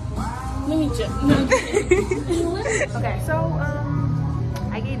pumpkin. Let me just. Okay, so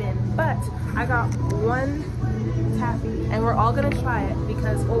I gave in, but I got one taffy, and we're all gonna try it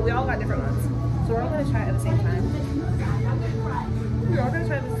because we all got different ones, so we're all gonna try it at the same time. We're all gonna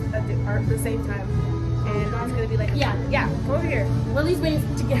try this at the same time, and it's gonna be like Yeah. Come over here. Lily's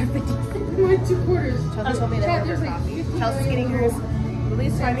waiting to get her 50 cents. We went 2 quarters. Chelsea told me that her coffee. Chelsea's getting hers.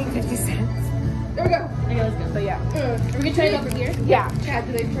 Lily's finding 50 cents. There we go. Okay, let's go. So yeah. Are we gonna try it over here? Yeah. Chad,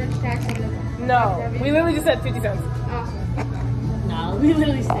 do they charge tax on them? No, we literally just said 50 cents. Awesome. No, we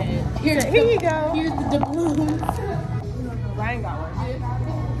literally said, Here you go. here's the doubloons. Ryan got one.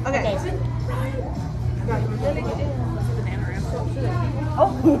 Okay. Oh,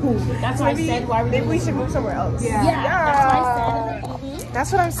 That's what I said. Why maybe we should move somewhere else. Yeah, that's what I said.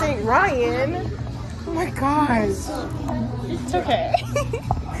 That's what I'm saying, Ryan. Oh my gosh. It's okay.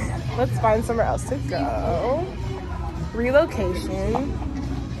 Let's find somewhere else to go. Relocation.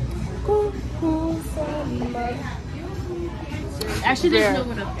 Actually, there's no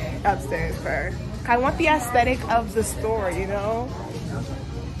one up there. Upstairs for. I want the aesthetic of the store, you know?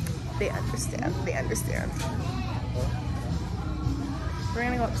 They understand. They understand. We're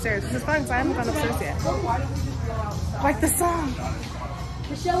gonna go upstairs. This is fun because I haven't gone upstairs yet. Like the song.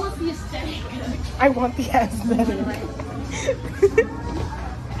 Michelle wants the aesthetic. I want the aesthetic.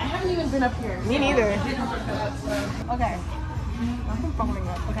 I haven't even been up here. Me neither. Okay. I'm following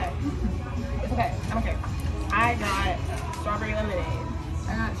up. Okay. It's okay. I'm okay. I got strawberry lemonade. I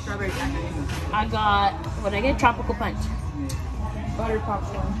got strawberry taffy. I got, what did I get? Tropical punch. Buttered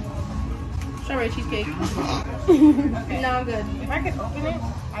popcorn. Strawberry cheesecake. Okay. No, I'm good. If I could open it,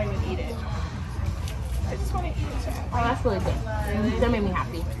 I would eat it. I just want to eat it. Oh, that's really good. That made me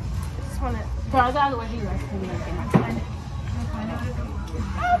happy. I just want to. So I got the way you guys can make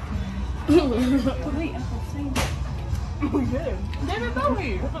Wait, I'm saying. We did. David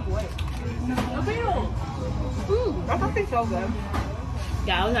Bowie. I thought they felt good.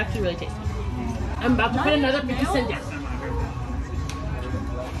 Yeah, it was actually really tasty. I'm about to put another 50 cent down.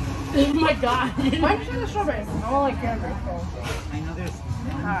 Oh my god. Why did you the strawberry? I don't like cranberry.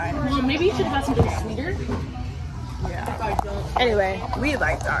 Alright. Well, maybe you should have got something sweeter. Yeah. Anyway, we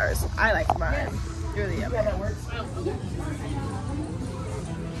liked ours. I liked mine. Really yummy. Yeah, that works. I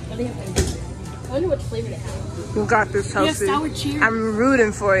wonder what flavor they have. You got this, We have Chelsea. sour cherry. I'm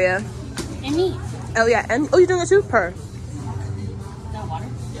rooting for you. And meat. Oh yeah, and you're doing it too? Per. That water?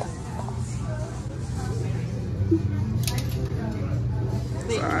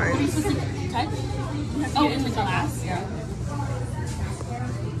 Sorry. Are you supposed to touch? Oh, in the glass? Yeah.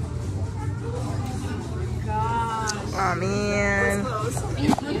 Oh man.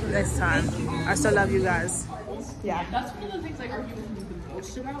 Next time. I still love you guys. Yeah. That's one of the things I argue with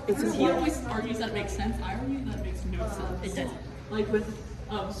most about. It's Because he always argues that makes sense. I argue that makes no sense. It doesn't. Like with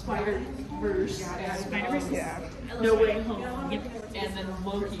Spider-Verse and Spider-Verse? Yeah. No Way Home. Yep. And then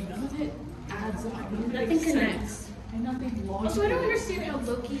Loki. None of it adds up. None of it Nothing makes connects. sense. And nothing logical. Also, I don't understand how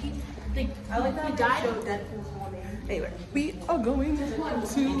Loki, I like that died. Anyway, we are going to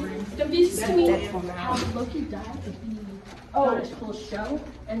Confused to me how Loki died to be got his full show,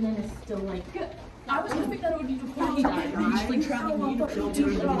 and then it's still like. I was hoping that it would be before he died. He just like traveled the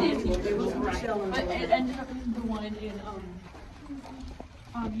universe. It ended up being the one in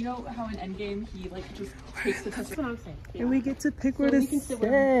you know how in Endgame he like just takes the test. That's what I'm saying. and we get to pick where to sit.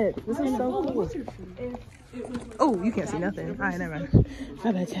 This is so cool. Oh, you can't see nothing. Alright, never mind.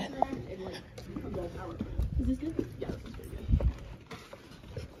 My bad, Chad. Is this good? Yeah,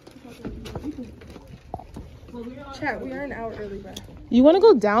 this is pretty good. Chat, we are an hour early, bro. You want to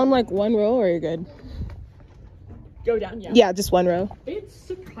go down like one row or you're good? Go down, yeah. Yeah, just one row. It's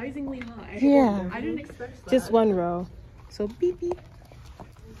surprisingly high. Yeah. I didn't expect that. Just one row. So beep beep.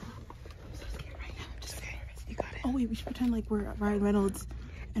 You got it. Oh wait, we should pretend like we're Ryan Reynolds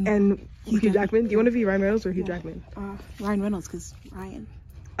And Hugh Jackman. Do you want to be Ryan Reynolds or Hugh Jackman? Ryan Reynolds, because Ryan.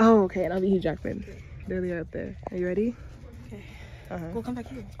 Oh, okay, and I'll be Hugh Jackman. Literally out there. Are you ready? Okay. Uh-huh. We'll come back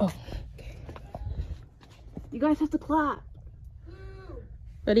here. Oh. You guys have to clap.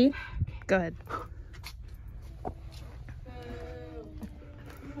 Ready? Go ahead.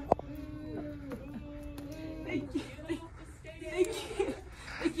 Thank you. Thank you.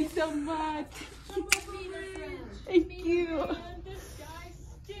 Thank you so much. Thank you.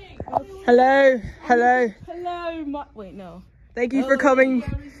 Hello. Hello. Hello. Wait, no. Thank you for coming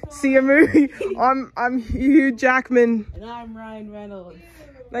see a movie. I'm Hugh Jackman. And I'm Ryan Reynolds.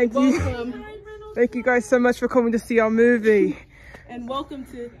 Thank you. Welcome. Thank you guys so much for coming to see our movie. And welcome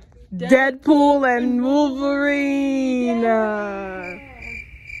to Deadpool and Wolverine.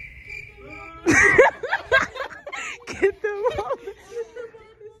 Get them off.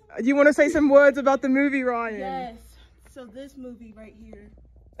 Do you want to say some words about the movie, Ryan? Yes. So this movie right here.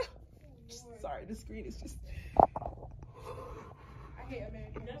 Sorry, the screen is just. I hate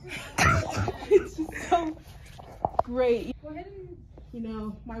American. It's just so great. You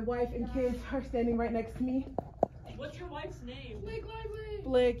know, my wife and kids are standing right next to me. What's your wife's name?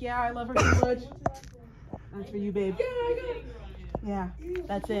 Blake, yeah, I love her so much. That's for you, babe. Yeah,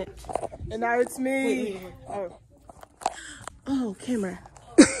 that's it. And now it's me. Wait. Oh, camera.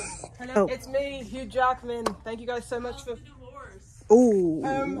 Hello, it's me, Hugh Jackman. Thank you guys so much for. Oh.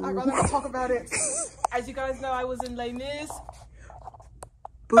 I'd rather not talk about it. As you guys know, I was in Les Mis.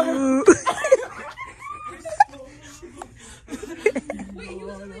 Boo.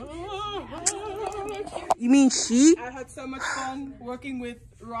 You mean she? I had so much fun working with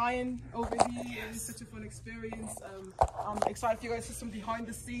Ryan over here. It was such a fun experience. I'm excited for you guys to see some behind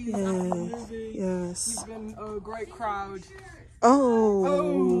the scenes of the movie. Yes. You've been a great crowd.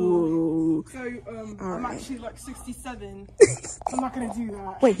 Oh. So I'm actually like 67. I'm not gonna do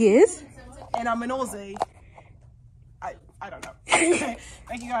that. Wait, he is? And I'm an Aussie. I don't know. Okay.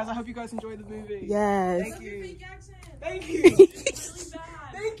 Thank you guys. I hope you guys enjoy the movie. Yes. Thank you. Thank you.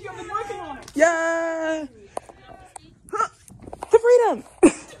 Thank you. I've been working on it. Yeah. Huh. The freedom.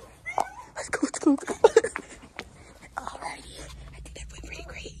 Let's go. Alrighty. I think that went pretty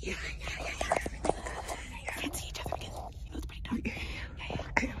great. Yeah. Can't see each other because it's pretty dark. Yeah.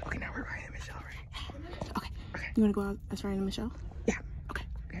 Okay, now we're Ryan and Michelle, right? Okay. You want to go out as Ryan and Michelle? Yeah. Okay.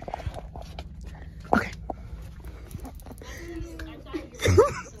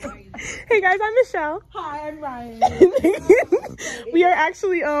 Hey guys, I'm Michelle. Hi, I'm Ryan. We are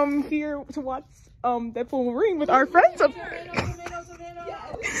actually here to watch Deadpool and Wolverine with our friends up here.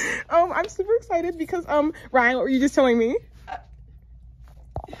 I'm super excited because Ryan, what were you just telling me?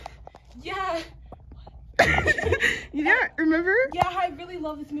 Yeah. Yeah, remember? Yeah, I really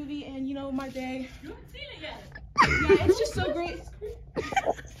love this movie, and you know, my day. You haven't seen it yet. Yeah, it's just so great.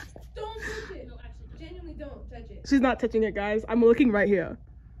 Don't touch it. No, actually, genuinely don't touch it. She's not touching it, guys. I'm looking right here.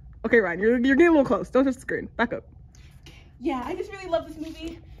 Okay, Ryan, you're getting a little close. Don't touch the screen. Back up. Yeah, I just really love this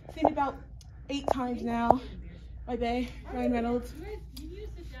movie. Seen it about 8 times now. My bae, Ryan Reynolds. You need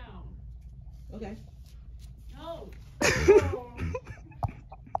to sit down. Okay. No.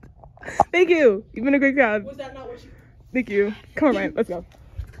 Thank you. You've been a great crowd. Was that not what you? Thank you. Come on, Ryan. Let's go.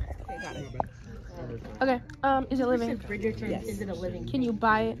 Okay, got it. Okay, is it living? Yes. Is it a living? Can you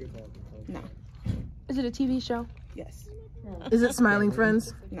buy it? No. Is it a TV show? Yes. Is it Smiling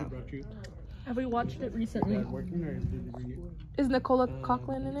Friends? No. Have we watched it recently? Is Nicola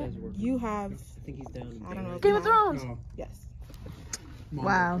Coughlan in it? You have. I think he's down. I don't know. Game of Thrones. Yes.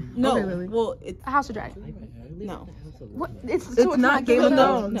 Wow. No. Okay, really? Well, it's House of Dragon. no. What? It's not Game of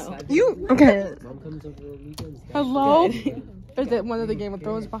Thrones. No. You okay? Mom comes over on weekends. Hello? Is it one of the Game of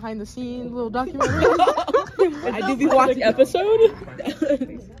Thrones behind the scenes little documentary? I do be watching Episode?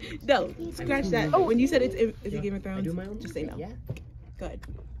 No, scratch that. Oh, when you said it's a Game of Thrones, just say no. Yeah. Good.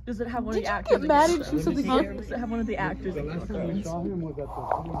 Does it have one of the Get actors? mad at you something? Does it have one of the actors? The last time we saw him was at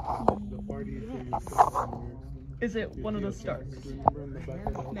the party. Is it one of the stars?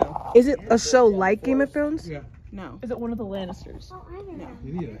 No. Is it a show like Game of Thrones? Yeah. No. Is it one of the Lannisters?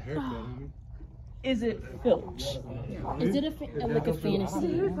 You need a haircut, homie. Is it Filch? Is it like a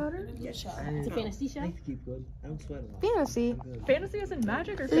fantasy? Yes. It's a fantasy show? Keep good. I don't sweat a lot. Fantasy. Fantasy as in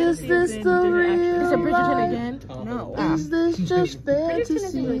magic or Is fantasy this as in the did it real actually? Is it Bridgerton again? No. Is this just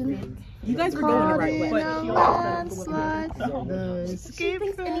fantasy? You guys were going the right way. But she also said Landslide. so. She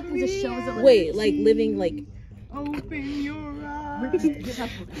thinks anything's a show is a living. Wait, like living like. Open your eyes.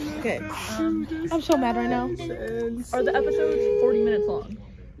 Okay. I'm so mad right now. Are the episodes 40 minutes long?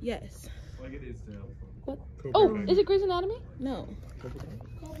 Yes. Oh, is it Grey's Anatomy? No.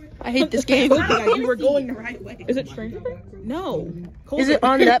 I hate this game. Guys, you were going the right way. Is it Stranger Things? No. Is it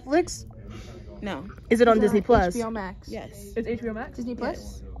on Netflix? No. Is it on Disney Plus? HBO Max. Yes. It's HBO Max? Disney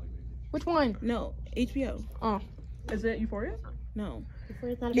Plus? Which one? No. HBO. Oh. Is it Euphoria? No.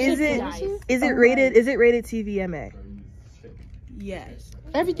 Is it rated? Is it rated TVMA? Yes.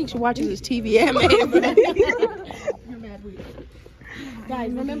 Everything she watches is TVMA.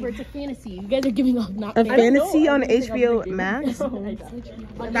 Guys, remember it's a fantasy. You guys are giving off not A fantasy on HBO Max?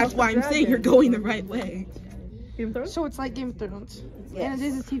 That's why I'm saying you're going the right way. Game of Thrones? So it's like Game of Thrones. And it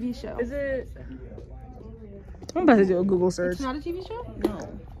is a TV show. Is it? I'm about to do a Google search. It's not a TV show? No.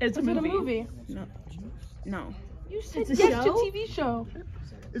 It's a Is it a movie. movie? No. No. You said It's a yes to show? TV show.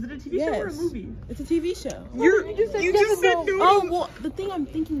 Is it a TV show or a Yes. movie? It's a TV show. You just said no. Oh, well, the thing I'm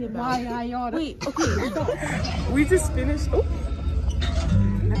thinking about. Why I oughta. Wait, okay, stop. We just finished. Oh.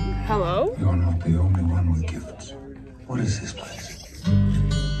 Hello? You're not the only one with gifts. What is this place?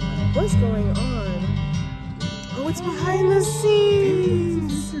 What's going on? Oh, it's behind the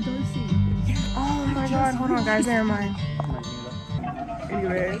scenes. Oh my god, hold on guys, never mind.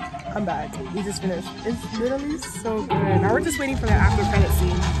 Anyway, I'm back. We just finished. It's literally so good. Now we're just waiting for the after credit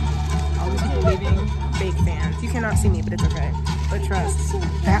scene. All these people leaving, fake fans. You cannot see me, but it's okay. But trust,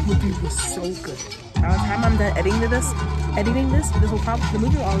 that movie was so good. By the time I'm done editing this will probably, the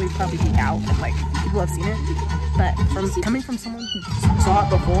movie will already probably be out and like people have seen it. But coming from someone who saw it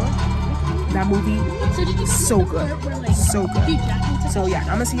before, that movie is so good. So good. So yeah,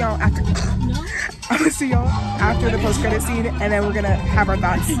 I'm gonna see y'all after the post-credit scene, and then we're gonna have our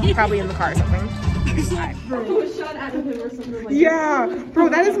thoughts probably in the car or something. Yeah, bro,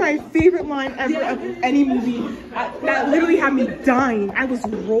 that is my favorite line ever of any movie. That literally had me dying. I was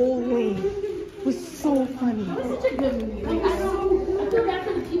rolling. It was so funny. Such a good movie. Like, I feel bad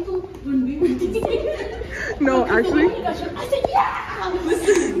for the people when we were dating. No, actually. I said, yeah!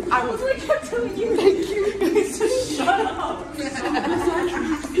 Listen, I was like, I'm telling you, thank you. Guys, just shut up.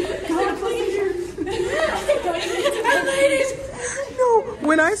 No,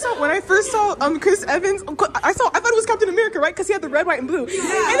 when I first saw Chris Evans, I thought it was Captain America, right? Because he had the red, white, and blue.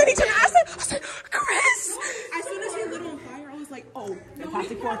 Yeah. And then he turned. I said, Chris. As soon as he lit on fire, I was like, oh,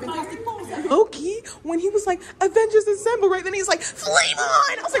 Fantastic Four. Loki, when he was like, Avengers Assemble, right? Then he's like, flame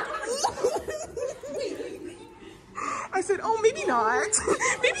on. I was like, I said, oh, maybe not.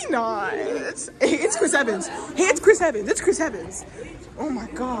 Maybe not. Hey, it's Chris Evans. Hey, it's Chris Evans. It's Chris Evans. Oh my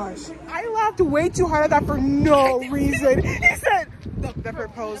gosh. I laughed way too hard at that for no reason. He said, the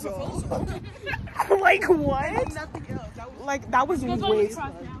proposal. Like, what? Like, that was way too much.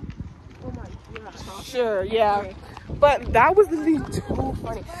 Oh my gosh. Sure, yeah. But that was literally too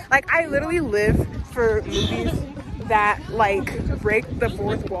funny. Like, I literally live for movies that, like, break the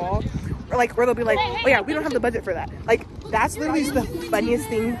fourth wall. Or, like, where they'll be like, oh yeah, we don't have the budget for that. Like, that's literally the funniest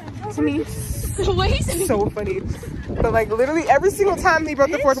thing to me. So funny. But, like, literally every single time they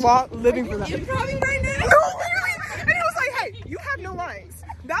broke the fourth wall, living for that. No, literally. And he was like, hey, you have no lines.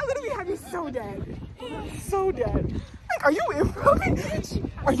 That literally had me so dead. So dead. Like, are you improving?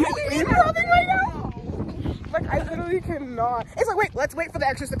 Are you improving right now? Like, I literally cannot. It's like, wait, let's wait for the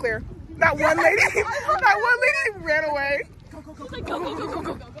extras to clear. That one lady ran away.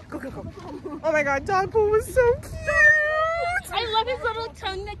 Go. Oh my god, Dogpool was so cute. I love his little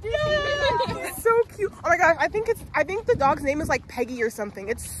tongue that It's so cute. Oh my gosh, I think the dog's name is like Peggy or something.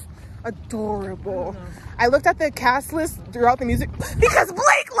 It's adorable. I looked at the cast list throughout the music because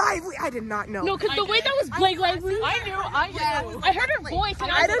Blake Lively. I did not know. No, because the way that was Blake Lively. I knew. I heard her voice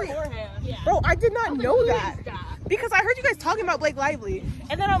and I was beforehand. Yeah. Bro, I did not know that. Because I heard you guys talking about Blake Lively.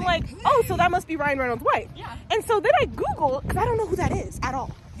 And then I'm like, oh, so that must be Ryan Reynolds' wife. Yeah. And so then I Googled, because I don't know who that is at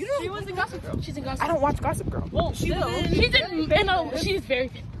all. You know, she was in Gossip Girl. She's in Gossip Girl. I don't watch Gossip Girl. Well, she's very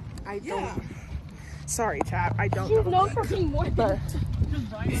famous. I don't. Sorry, Chap. I don't She's know. known for being more than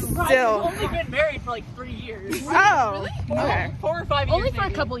Still. Only been married for like 3 years. Oh. Really? Okay. 4 or 5 years. Only for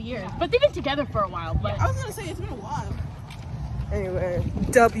a couple years. But they've been together for a while. But I was gonna say it's been a while. Anyway,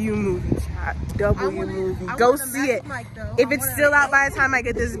 W movie, chat. W movie. Go see it. If it's still out by the time I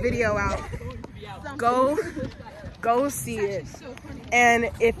get this video out, go see it. And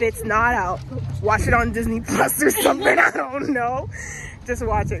if it's not out, watch it on Disney Plus or something. I don't know. Just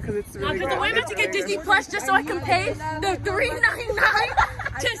watch it because it's really good. the way I'm about to get Disney Plus just so I can pay the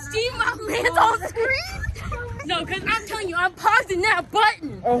 $3.99 to see my man's on screen. No, because I'm telling you, I'm pausing that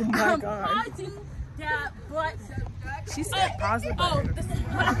button. Oh my god. I'm pausing that button. She said pause the button.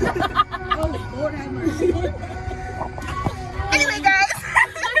 Oh, Lord have mercy. Anyway, guys.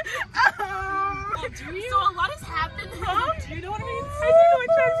 So a lot has happened. Huh? Do you know what I mean? I do know what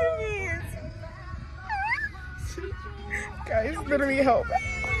treasure means. Guys, literally help.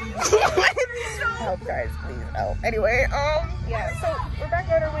 Help, guys, please help. Anyway, yeah, so we're back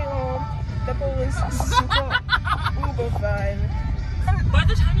on our way home. The pool was super uber fun. By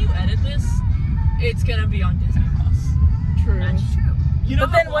the time you edit this, it's gonna be on Disney Plus. True. That's true. You know,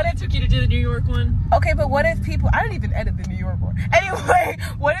 But then how what long if- it took you to do the New York one? Okay, but what if people? I didn't even edit the New York one. Anyway,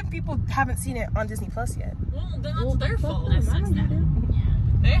 what if people haven't seen it on Disney Plus yet? Well, then that's their fault. them.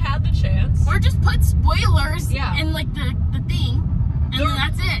 They had the chance. Or just put spoilers Yeah. in like the thing, and then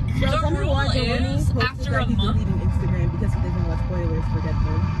that's it. The rule is after a month. deleting Instagram because he doesn't want spoilers for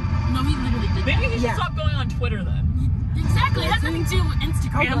Deadpool. No, he literally did Maybe that. he should stop going on Twitter then. Exactly, it has nothing to do with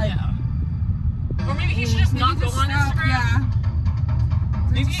Instagram. Yeah. Or maybe he should just not go on Instagram. Yeah.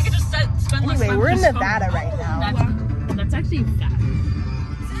 Maybe he could just spend less Anyway, time we're in just Nevada right now. That's actually bad.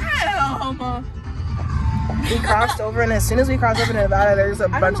 We crossed over, and as soon as we crossed over to Nevada, there's a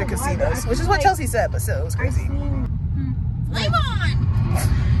bunch of casinos, which is what Chelsea said, but still, it was crazy. Flame on!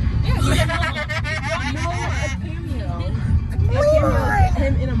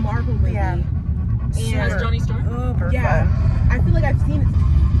 Him in a Marvel movie. Yeah. As Johnny Storm. Uber Yeah. fun. I feel like I've seen it.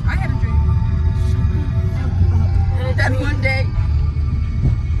 I had a dream. That one day,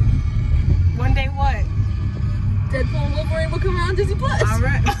 One day what? Deadpool and Wolverine will come on Disney Plus. All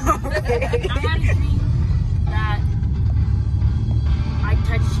right. I had a dream that I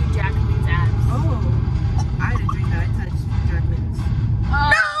touched Hugh Jackman's abs. Oh. I had a dream that I touched Jackman's. No!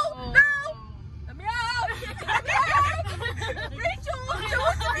 Let me out! Rachel!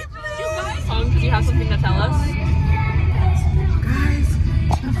 Do you have something to tell us? Guys.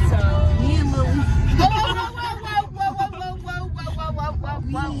 So, Me and Lil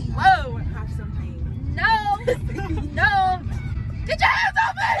Whoa! have something. No! No! Get your hands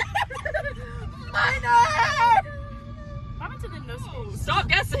off me! Minor! What happened to the no school? stop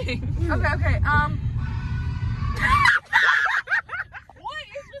guessing. Okay. What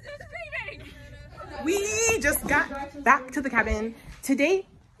is with this screaming? We just got back to the cabin. Today,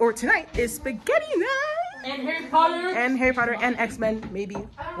 or tonight, is spaghetti night. And Harry Potter. And Harry Potter and X-Men, maybe.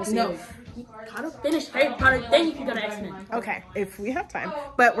 We'll see. No. You gotta finish Harry Potter, then you can go to X-Men. Okay, if we have time.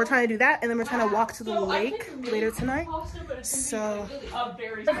 But we're trying to do that, and then we're trying to walk to the lake later tonight. So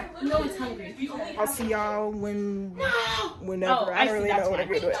No one's hungry. I'll see y'all whenever. Oh, I don't really that's know when I'm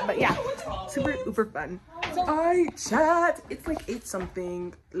gonna do it. But yeah, super uber fun. Alright, chat. It's like 8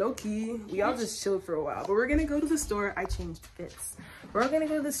 something. Low key. We all just chilled for a while. But we're gonna go to the store. I changed fits. We're gonna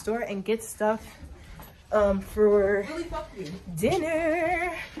go to the store and get stuff for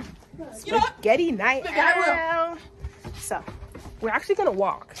dinner. Spaghetti night out. So we're actually gonna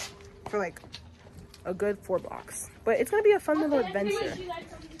walk for like a good 4 blocks, but it's gonna be a fun little adventure.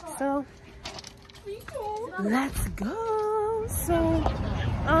 So let's go. So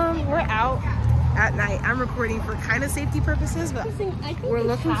we're out at night. I'm recording for kind of safety purposes, but we're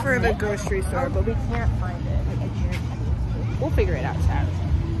looking for the grocery store, but we can't find it. We'll figure it out, chat.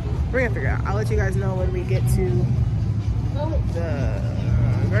 We're gonna figure it out. I'll let you guys know when we get to the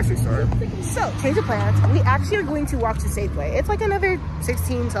grocery store. So, change of plans. We actually are going to walk to Safeway. It's like another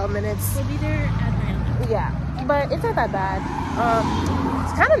 16, 12 minutes. We'll be there at the end. Yeah, but it's not that bad.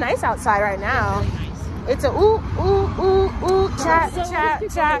 It's kind of nice outside right now. It's a ooh, chat.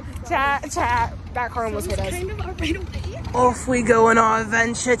 That car almost hit us. Off we go on our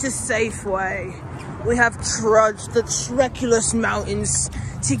adventure to Safeway. We have trudged the treacherous mountains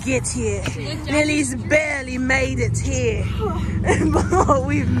to get here. Lily's barely made it here, but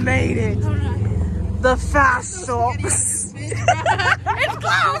we've made it. The fast socks. It's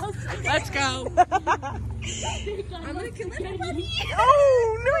close! Let's go. I'm gonna kill everybody.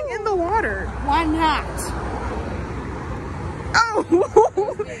 Oh, no, in the water. Why not?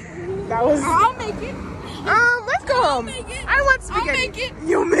 Oh, that was. I'll make it. Let's go home. make it. I want spaghetti. I'll make it.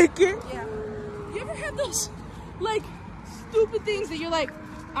 You'll make it. Yeah. You ever had those, like, stupid things that you're like,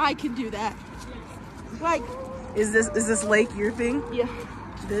 I can do that? Like, Is this lake your thing? yeah.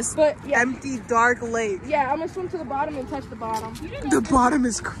 This But, yeah. empty dark lake. Yeah, I'm gonna swim to the bottom and touch the bottom. The bottom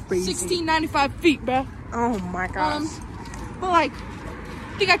is crazy. 1695 feet, bro. Oh my gosh. But like,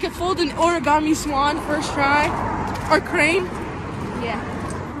 think I could fold an origami swan first try? Or crane? Yeah.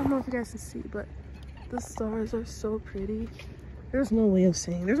 I don't know if you guys can see, but the stars are so pretty. There's no way of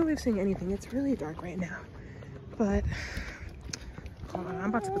seeing anything. It's really dark right now. But hold on, I'm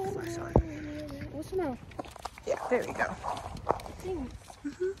about to put the flash on. What's the matter? Yeah, there we go. Yeah.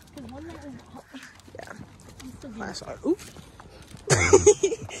 Flash on. Oops.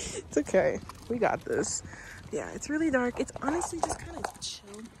 It's okay. We got this. Yeah, it's really dark. It's honestly just kind of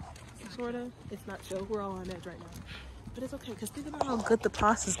chill. Sort of. It's not chill. We're all on edge right now. But it's okay, because think about how good the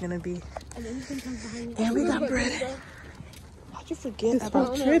pasta's gonna be. And then you can come behind me. And we got bread. How'd you forget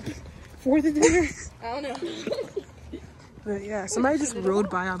about trip for the dinner? I don't know. But yeah, somebody just rode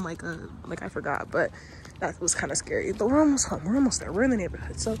by on like I forgot, but that was kind of scary. But we're almost home. We're almost there. We're in the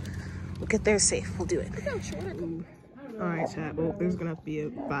neighborhood, so we'll get there safe. We'll do it. All right, chat. Well, there's gonna have to be a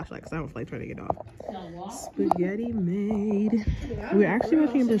flashlight because I don't feel like trying to get off. Spaghetti made. We're actually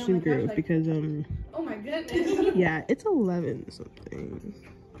watching Brushing Grove because oh my goodness. Yeah, it's 11 something,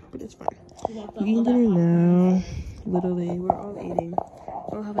 but it's fine. Eating dinner now. Literally, we're all eating.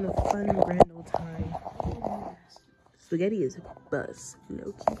 We're all having a fun, grand old time. Spaghetti is buzz,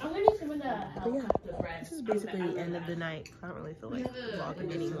 low key. But yeah, this is basically the end of the night. I don't really feel like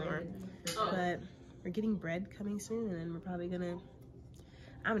vlogging anymore. But we're getting bread coming soon, and then we're probably gonna.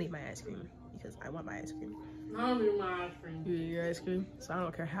 I'm gonna eat my ice cream because I want my ice cream. I don't need my ice cream. You eat your ice cream? So I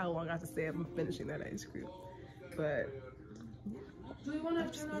don't care how long I have to stay up. I'm finishing that ice cream. But do we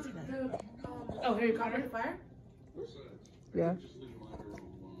want to turn on the Harry Potter fire? yeah.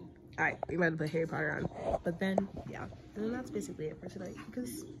 Alright, we might have put Harry Potter on. But then, yeah. And then that's basically it for tonight.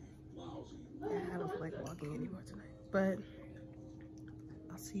 Because I don't feel like vlogging anymore tonight. But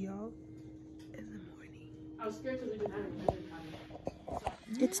I'll see y'all in the morning. I was scared because we didn't have Harry Potter.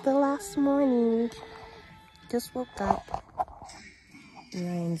 It's the last morning. Just woke up.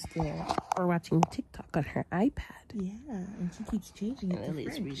 Ryan's there. We're watching TikTok on her iPad. Yeah, and she keeps changing it to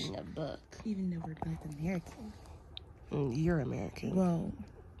Lily's French. reading a book. Even though we're both American. You're American. Well,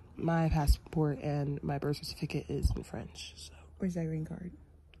 My passport and my birth certificate is in French, so. where's that green card?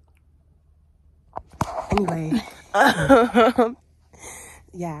 Anyway,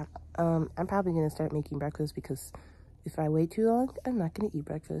 yeah, I'm probably gonna start making breakfast because if I wait too long, I'm not gonna eat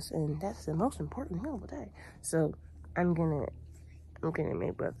breakfast, and that's the most important meal of the day. So I'm gonna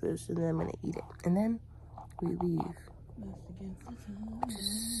make breakfast, and then I'm gonna eat it, and then we leave.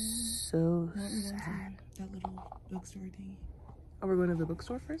 So sad. That little bookstore thingy. Oh, we're going to the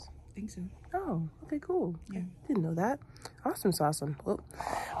bookstore first? I think so. Oh, okay, cool. Yeah. Didn't know that. Awesome, awesome. Well,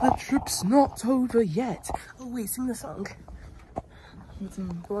 the trip's not over yet. Oh, wait, sing the song. What's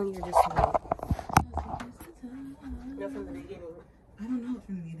on? The one you're just singing. No, from the beginning. I don't know it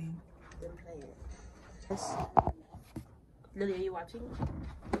from the beginning. Then play it. Yes. Lily, are you watching?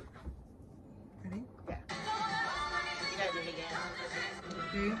 Ready? Yeah. You gotta do it again.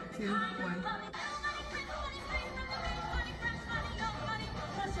 3, 2, 1.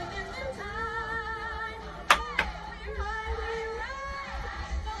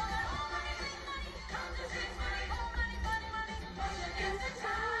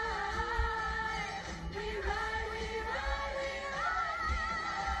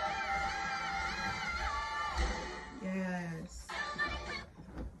 Yes.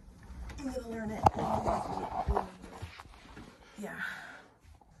 I'm gonna learn it. Yeah.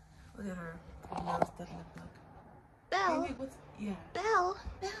 Look at her. Her nose stuck in the book. Belle. Wait, what's... Yeah. Belle,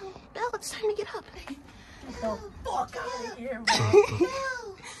 it's time to get up. Belle, fuck out of here,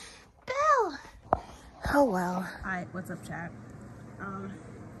 Belle. Oh well. Alright, what's up, chat? I'm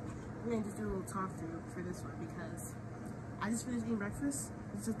gonna just do a little talk through for this one because I just finished eating breakfast.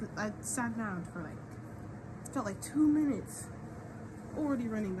 It's just I sat down for like, it felt like 2 minutes. Already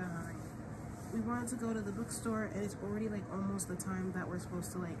running behind. We wanted to go to the bookstore and it's already like almost the time that we're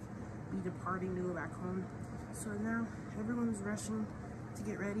supposed to like be departing to go back home. So now everyone's rushing to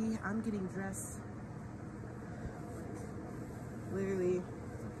get ready. I'm getting dressed. Literally.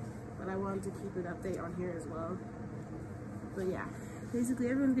 But I wanted to keep an update on here as well. But yeah, basically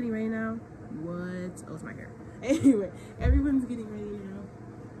everyone's getting ready now. What? Oh, it's my hair. Anyway, everyone's getting ready now.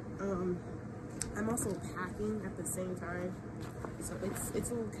 I'm also packing at the same time. So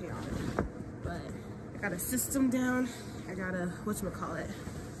it's a little chaotic. But I got a system down. I got a, whatchamacallit,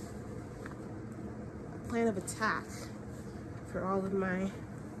 plan of attack for all of my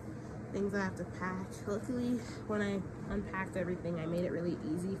things I have to pack. Luckily, when I unpacked everything, I made it really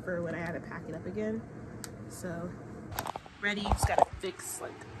easy for when I had to pack it up again. So, ready, just gotta fix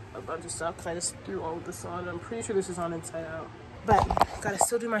like a bunch of stuff because I just threw all of this on. I'm pretty sure this is on inside out. But, gotta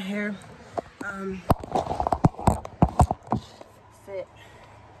still do my hair. Fit.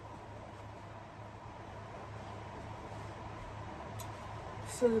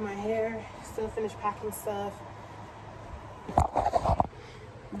 Still do my hair, still finish packing stuff.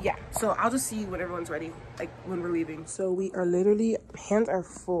 Yeah, so I'll just see you when everyone's ready, like when we're leaving. So we are literally, hands are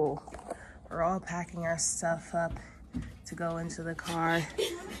full. We're all packing our stuff up to go into the car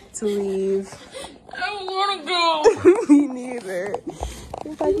to leave. I don't want to go. Me neither.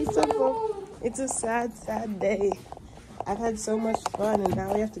 It's a sad, sad day. I've had so much fun and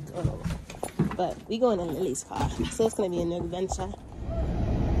now we have to go. But we going in Lily's car, so it's gonna be an adventure.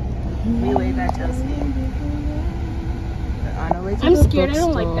 We wave at Chelsea. We're on our way to I'm the scared. I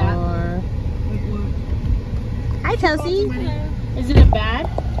don't like that. Hi, Chelsea. Isn't it bad?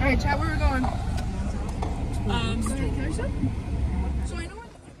 All right, chat. Where are we going?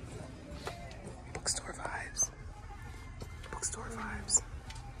 Bookstore vibes. Bookstore vibes.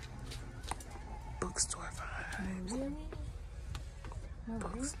 Bookstore vibes. Bookstore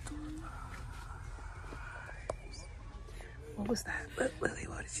vibes. What was that? Lily,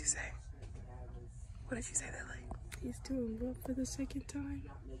 what did she say? What did she say, Lily? He's doing what for the second time?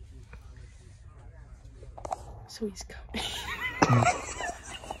 So he's coming.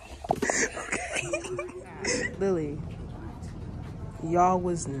 Okay. Lily, y'all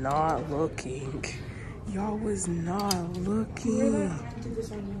was not looking. Y'all was not looking.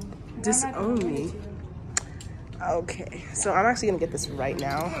 Disown me. Okay, so I'm actually gonna get this right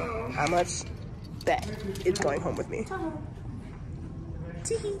now. How much? Bet it's going home with me.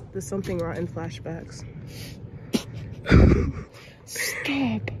 There's something rotten flashbacks.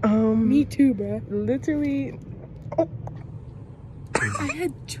 Stop. Me too, bro. Literally. Oh. I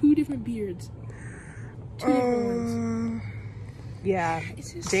had 2 different beards. 2 different ones. Yeah.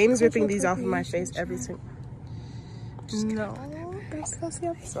 James ripping these off of my face every single. No, that's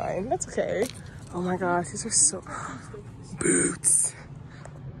fine. That's okay. Oh my gosh, these are so boots.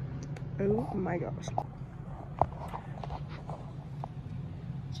 Oh my gosh.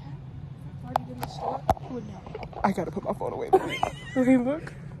 I gotta put my phone away. Okay,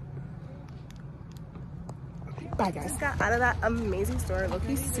 look. Bye guys. Just got out of that amazing store.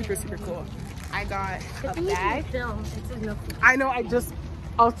 Look-key super cool. I got a bag. I know,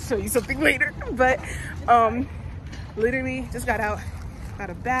 I'll show you something later. But literally just got out, got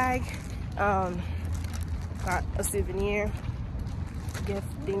a bag, got a souvenir gift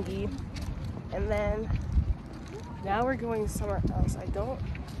thingy, and then now we're going somewhere else. I don't know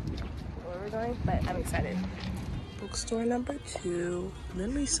where we're going, but I'm excited. Bookstore number 2,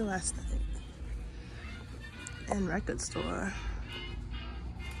 literally so aesthetic. And record store.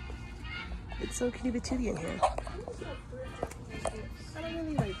 It's so kitty patootie in here. I don't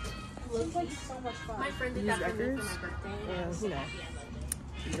really like it. Looks like so much fun. My friend did that for me for my birthday. Yeah, you know,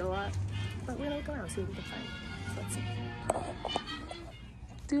 eat a lot. But we're gonna go out and see what we can find. So let's see.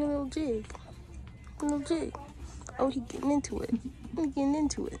 Do a little jig. A little jig. Oh, he getting into it. He getting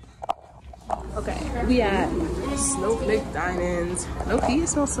into it. Okay, we at Snowflake Dine-Ins. Low-key, it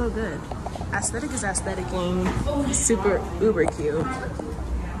smells so good. Aesthetic is aestheticing. Super uber cute.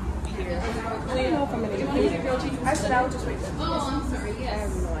 Here. I don't know if I'm gonna get paid. I said I would just wait. Oh, I'm sorry. Yes. I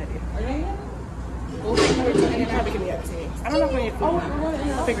have no idea. Are you? Well, you probably give me up to me. I don't know if I'm gonna get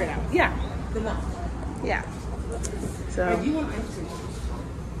food. I'll figure it out. Yeah. Yeah. So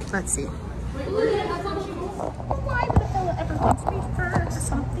let's see. Why would a fella ever wants me for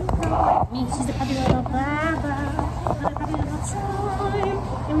something like me? She's a puppy little blabber. A puppy little time.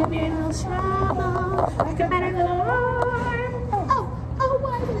 It won't be a little trouble. Like a better little arm. Oh,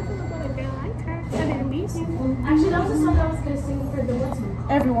 why would a little girl like her? I didn't be so. Actually, that was the song I was gonna sing for the what's name?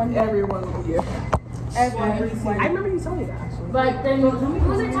 Everyone yeah. Everyone. I remember you told me that actually. But then, who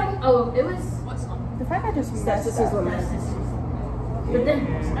was I talking? Oh, it was. What song? The fact I just That's just his woman. But then,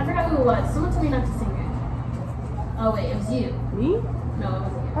 I forgot who it was. Someone told me not to sing it. Oh wait, it was you. Me? No, it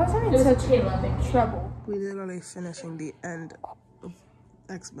wasn't you. I was having It was such Kayla. Big trouble. We literally finishing the end of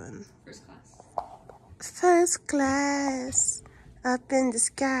X-Men. First class. First class, up in the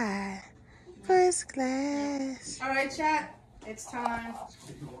sky. First class. All right, chat. It's time.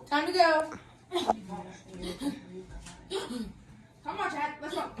 Time to go. Come on, chat.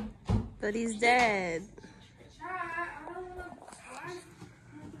 Let's go. But he's dead.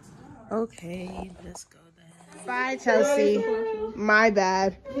 Okay, let's go then. Bye, Chelsea. My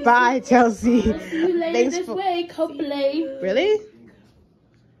bad. Bye, Chelsea. You lay this way, Copley. Really?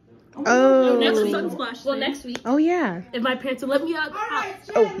 Oh. Next week. Sunsplash. Well, next week. Oh, yeah. If my parents will let me out.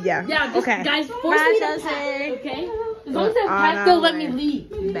 Oh, yeah. Yeah, just, okay. guys, force me to pack, okay? As long as I pack, they'll let me leave.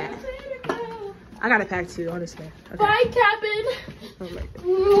 Back. I got to pack too, honestly. Okay. Bye, Cabin. Oh, my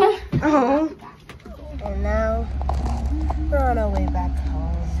God. Oh. And now, we're on our way back home.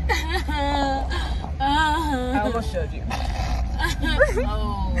 I almost showed you.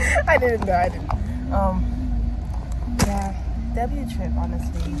 Oh. I didn't. Yeah, W trip,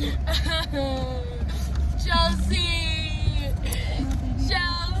 honestly. Chelsea.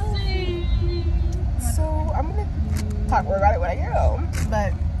 So I'm gonna talk more about it when I get home.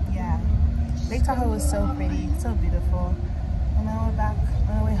 But yeah, Lake Tahoe was so pretty, so beautiful. And now we're back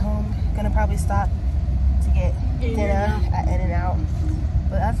on our way home. Gonna probably stop to get dinner at In-N-Out.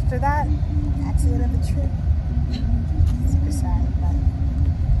 But after that, that's the end of the trip. Super sad, but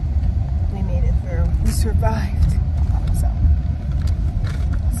we made it through. We survived. So,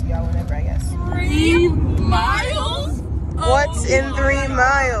 see y'all whenever, I guess. 3 miles? What's in 3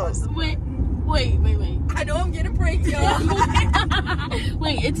 miles? Wait. I know I'm getting pranked, yo.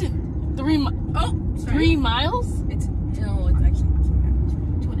 Wait, it's 3 miles? It's actually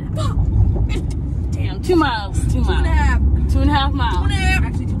 2.5. Damn, 2 miles. 2 miles. 2.5. 2.5 miles.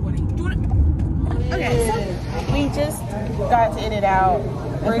 Actually 2.20. Okay, so we just got to In-N-Out.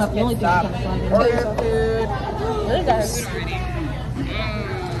 First pit stop. Order food. Really guys.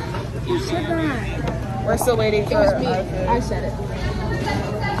 We're still waiting for our food. I said it.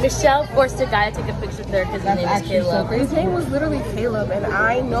 Michelle forced a guy to take a picture with her because his name is Caleb. His name was literally Caleb, and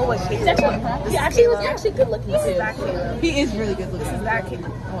I know what Caleb is. He actually was actually good looking This is too. that Caleb. He is really good looking. This is that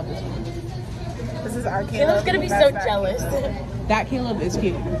Caleb. I want this one. This is our Caleb. Caleb's gonna be That's so that jealous. That Caleb is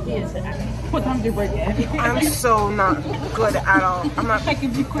cute. He is. What time's your birthday? I'm so not good at all. I'm not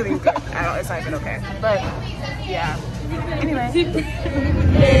doing good at all. It's not even okay. But yeah. Anyway.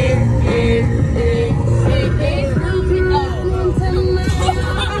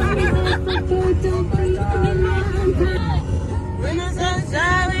 When the sun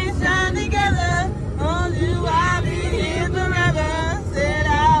shines, we shine together. On you, I'll be here forever. Said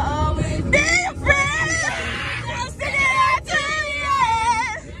I'll always be a friend. I'm sticking out to the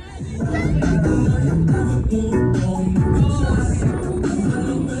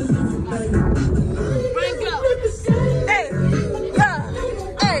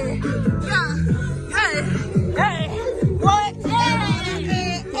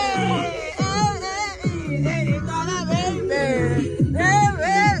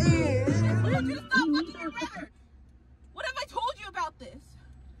What have I told you about this?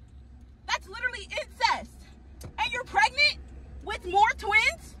 That's literally incest. And you're pregnant with more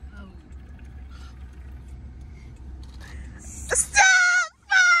twins? Stop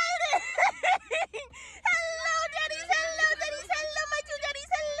fighting! Hello, daddies. Hello, daddies. Hello, my 2 daddies.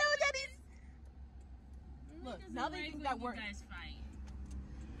 Hello, daddies. Look, now they think that we're...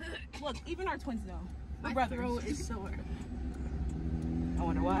 Look, even our twins know. We're brothers. My throat is sore. I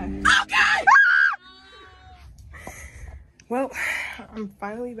wonder why. Okay! Well, I'm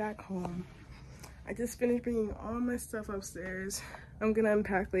finally back home. I just finished bringing all my stuff upstairs. I'm gonna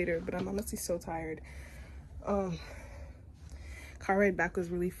unpack later, but I'm honestly so tired. Car ride back was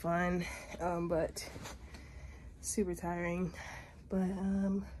really fun, but super tiring. But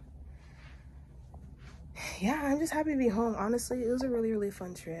yeah, I'm just happy to be home. Honestly, it was a really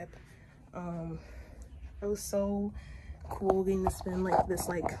fun trip. It was so cool getting to spend like this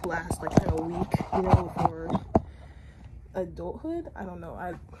last kind of week, you know, before adulthood. I don't know,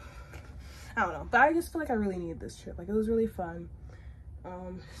 I don't know, but I just feel like I really needed this trip. Like, it was really fun,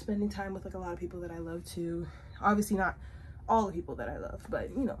 spending time with like a lot of people that I love too. Obviously not all the people that I love, but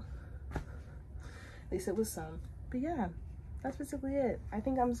you know, at least it was some. But yeah, that's basically it. I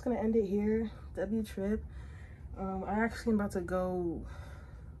think I'm just gonna end it here. W trip. I actually am about to go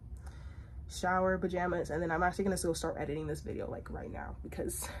shower, pajamas, and then I'm actually gonna go start editing this video like right now,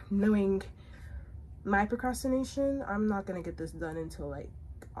 because knowing my procrastination, I'm not gonna get this done until like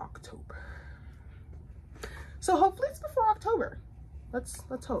October. So hopefully it's before October.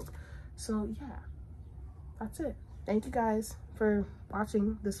 Let's hope. So yeah, that's it. Thank you guys for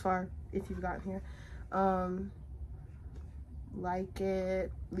watching this far, if you've gotten here. Like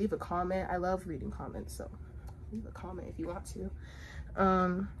it, leave a comment. I love reading comments, so leave a comment if you want to.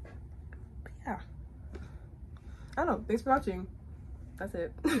 But yeah, I don't know. Thanks for watching. That's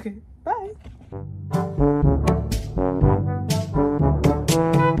it. Okay, bye.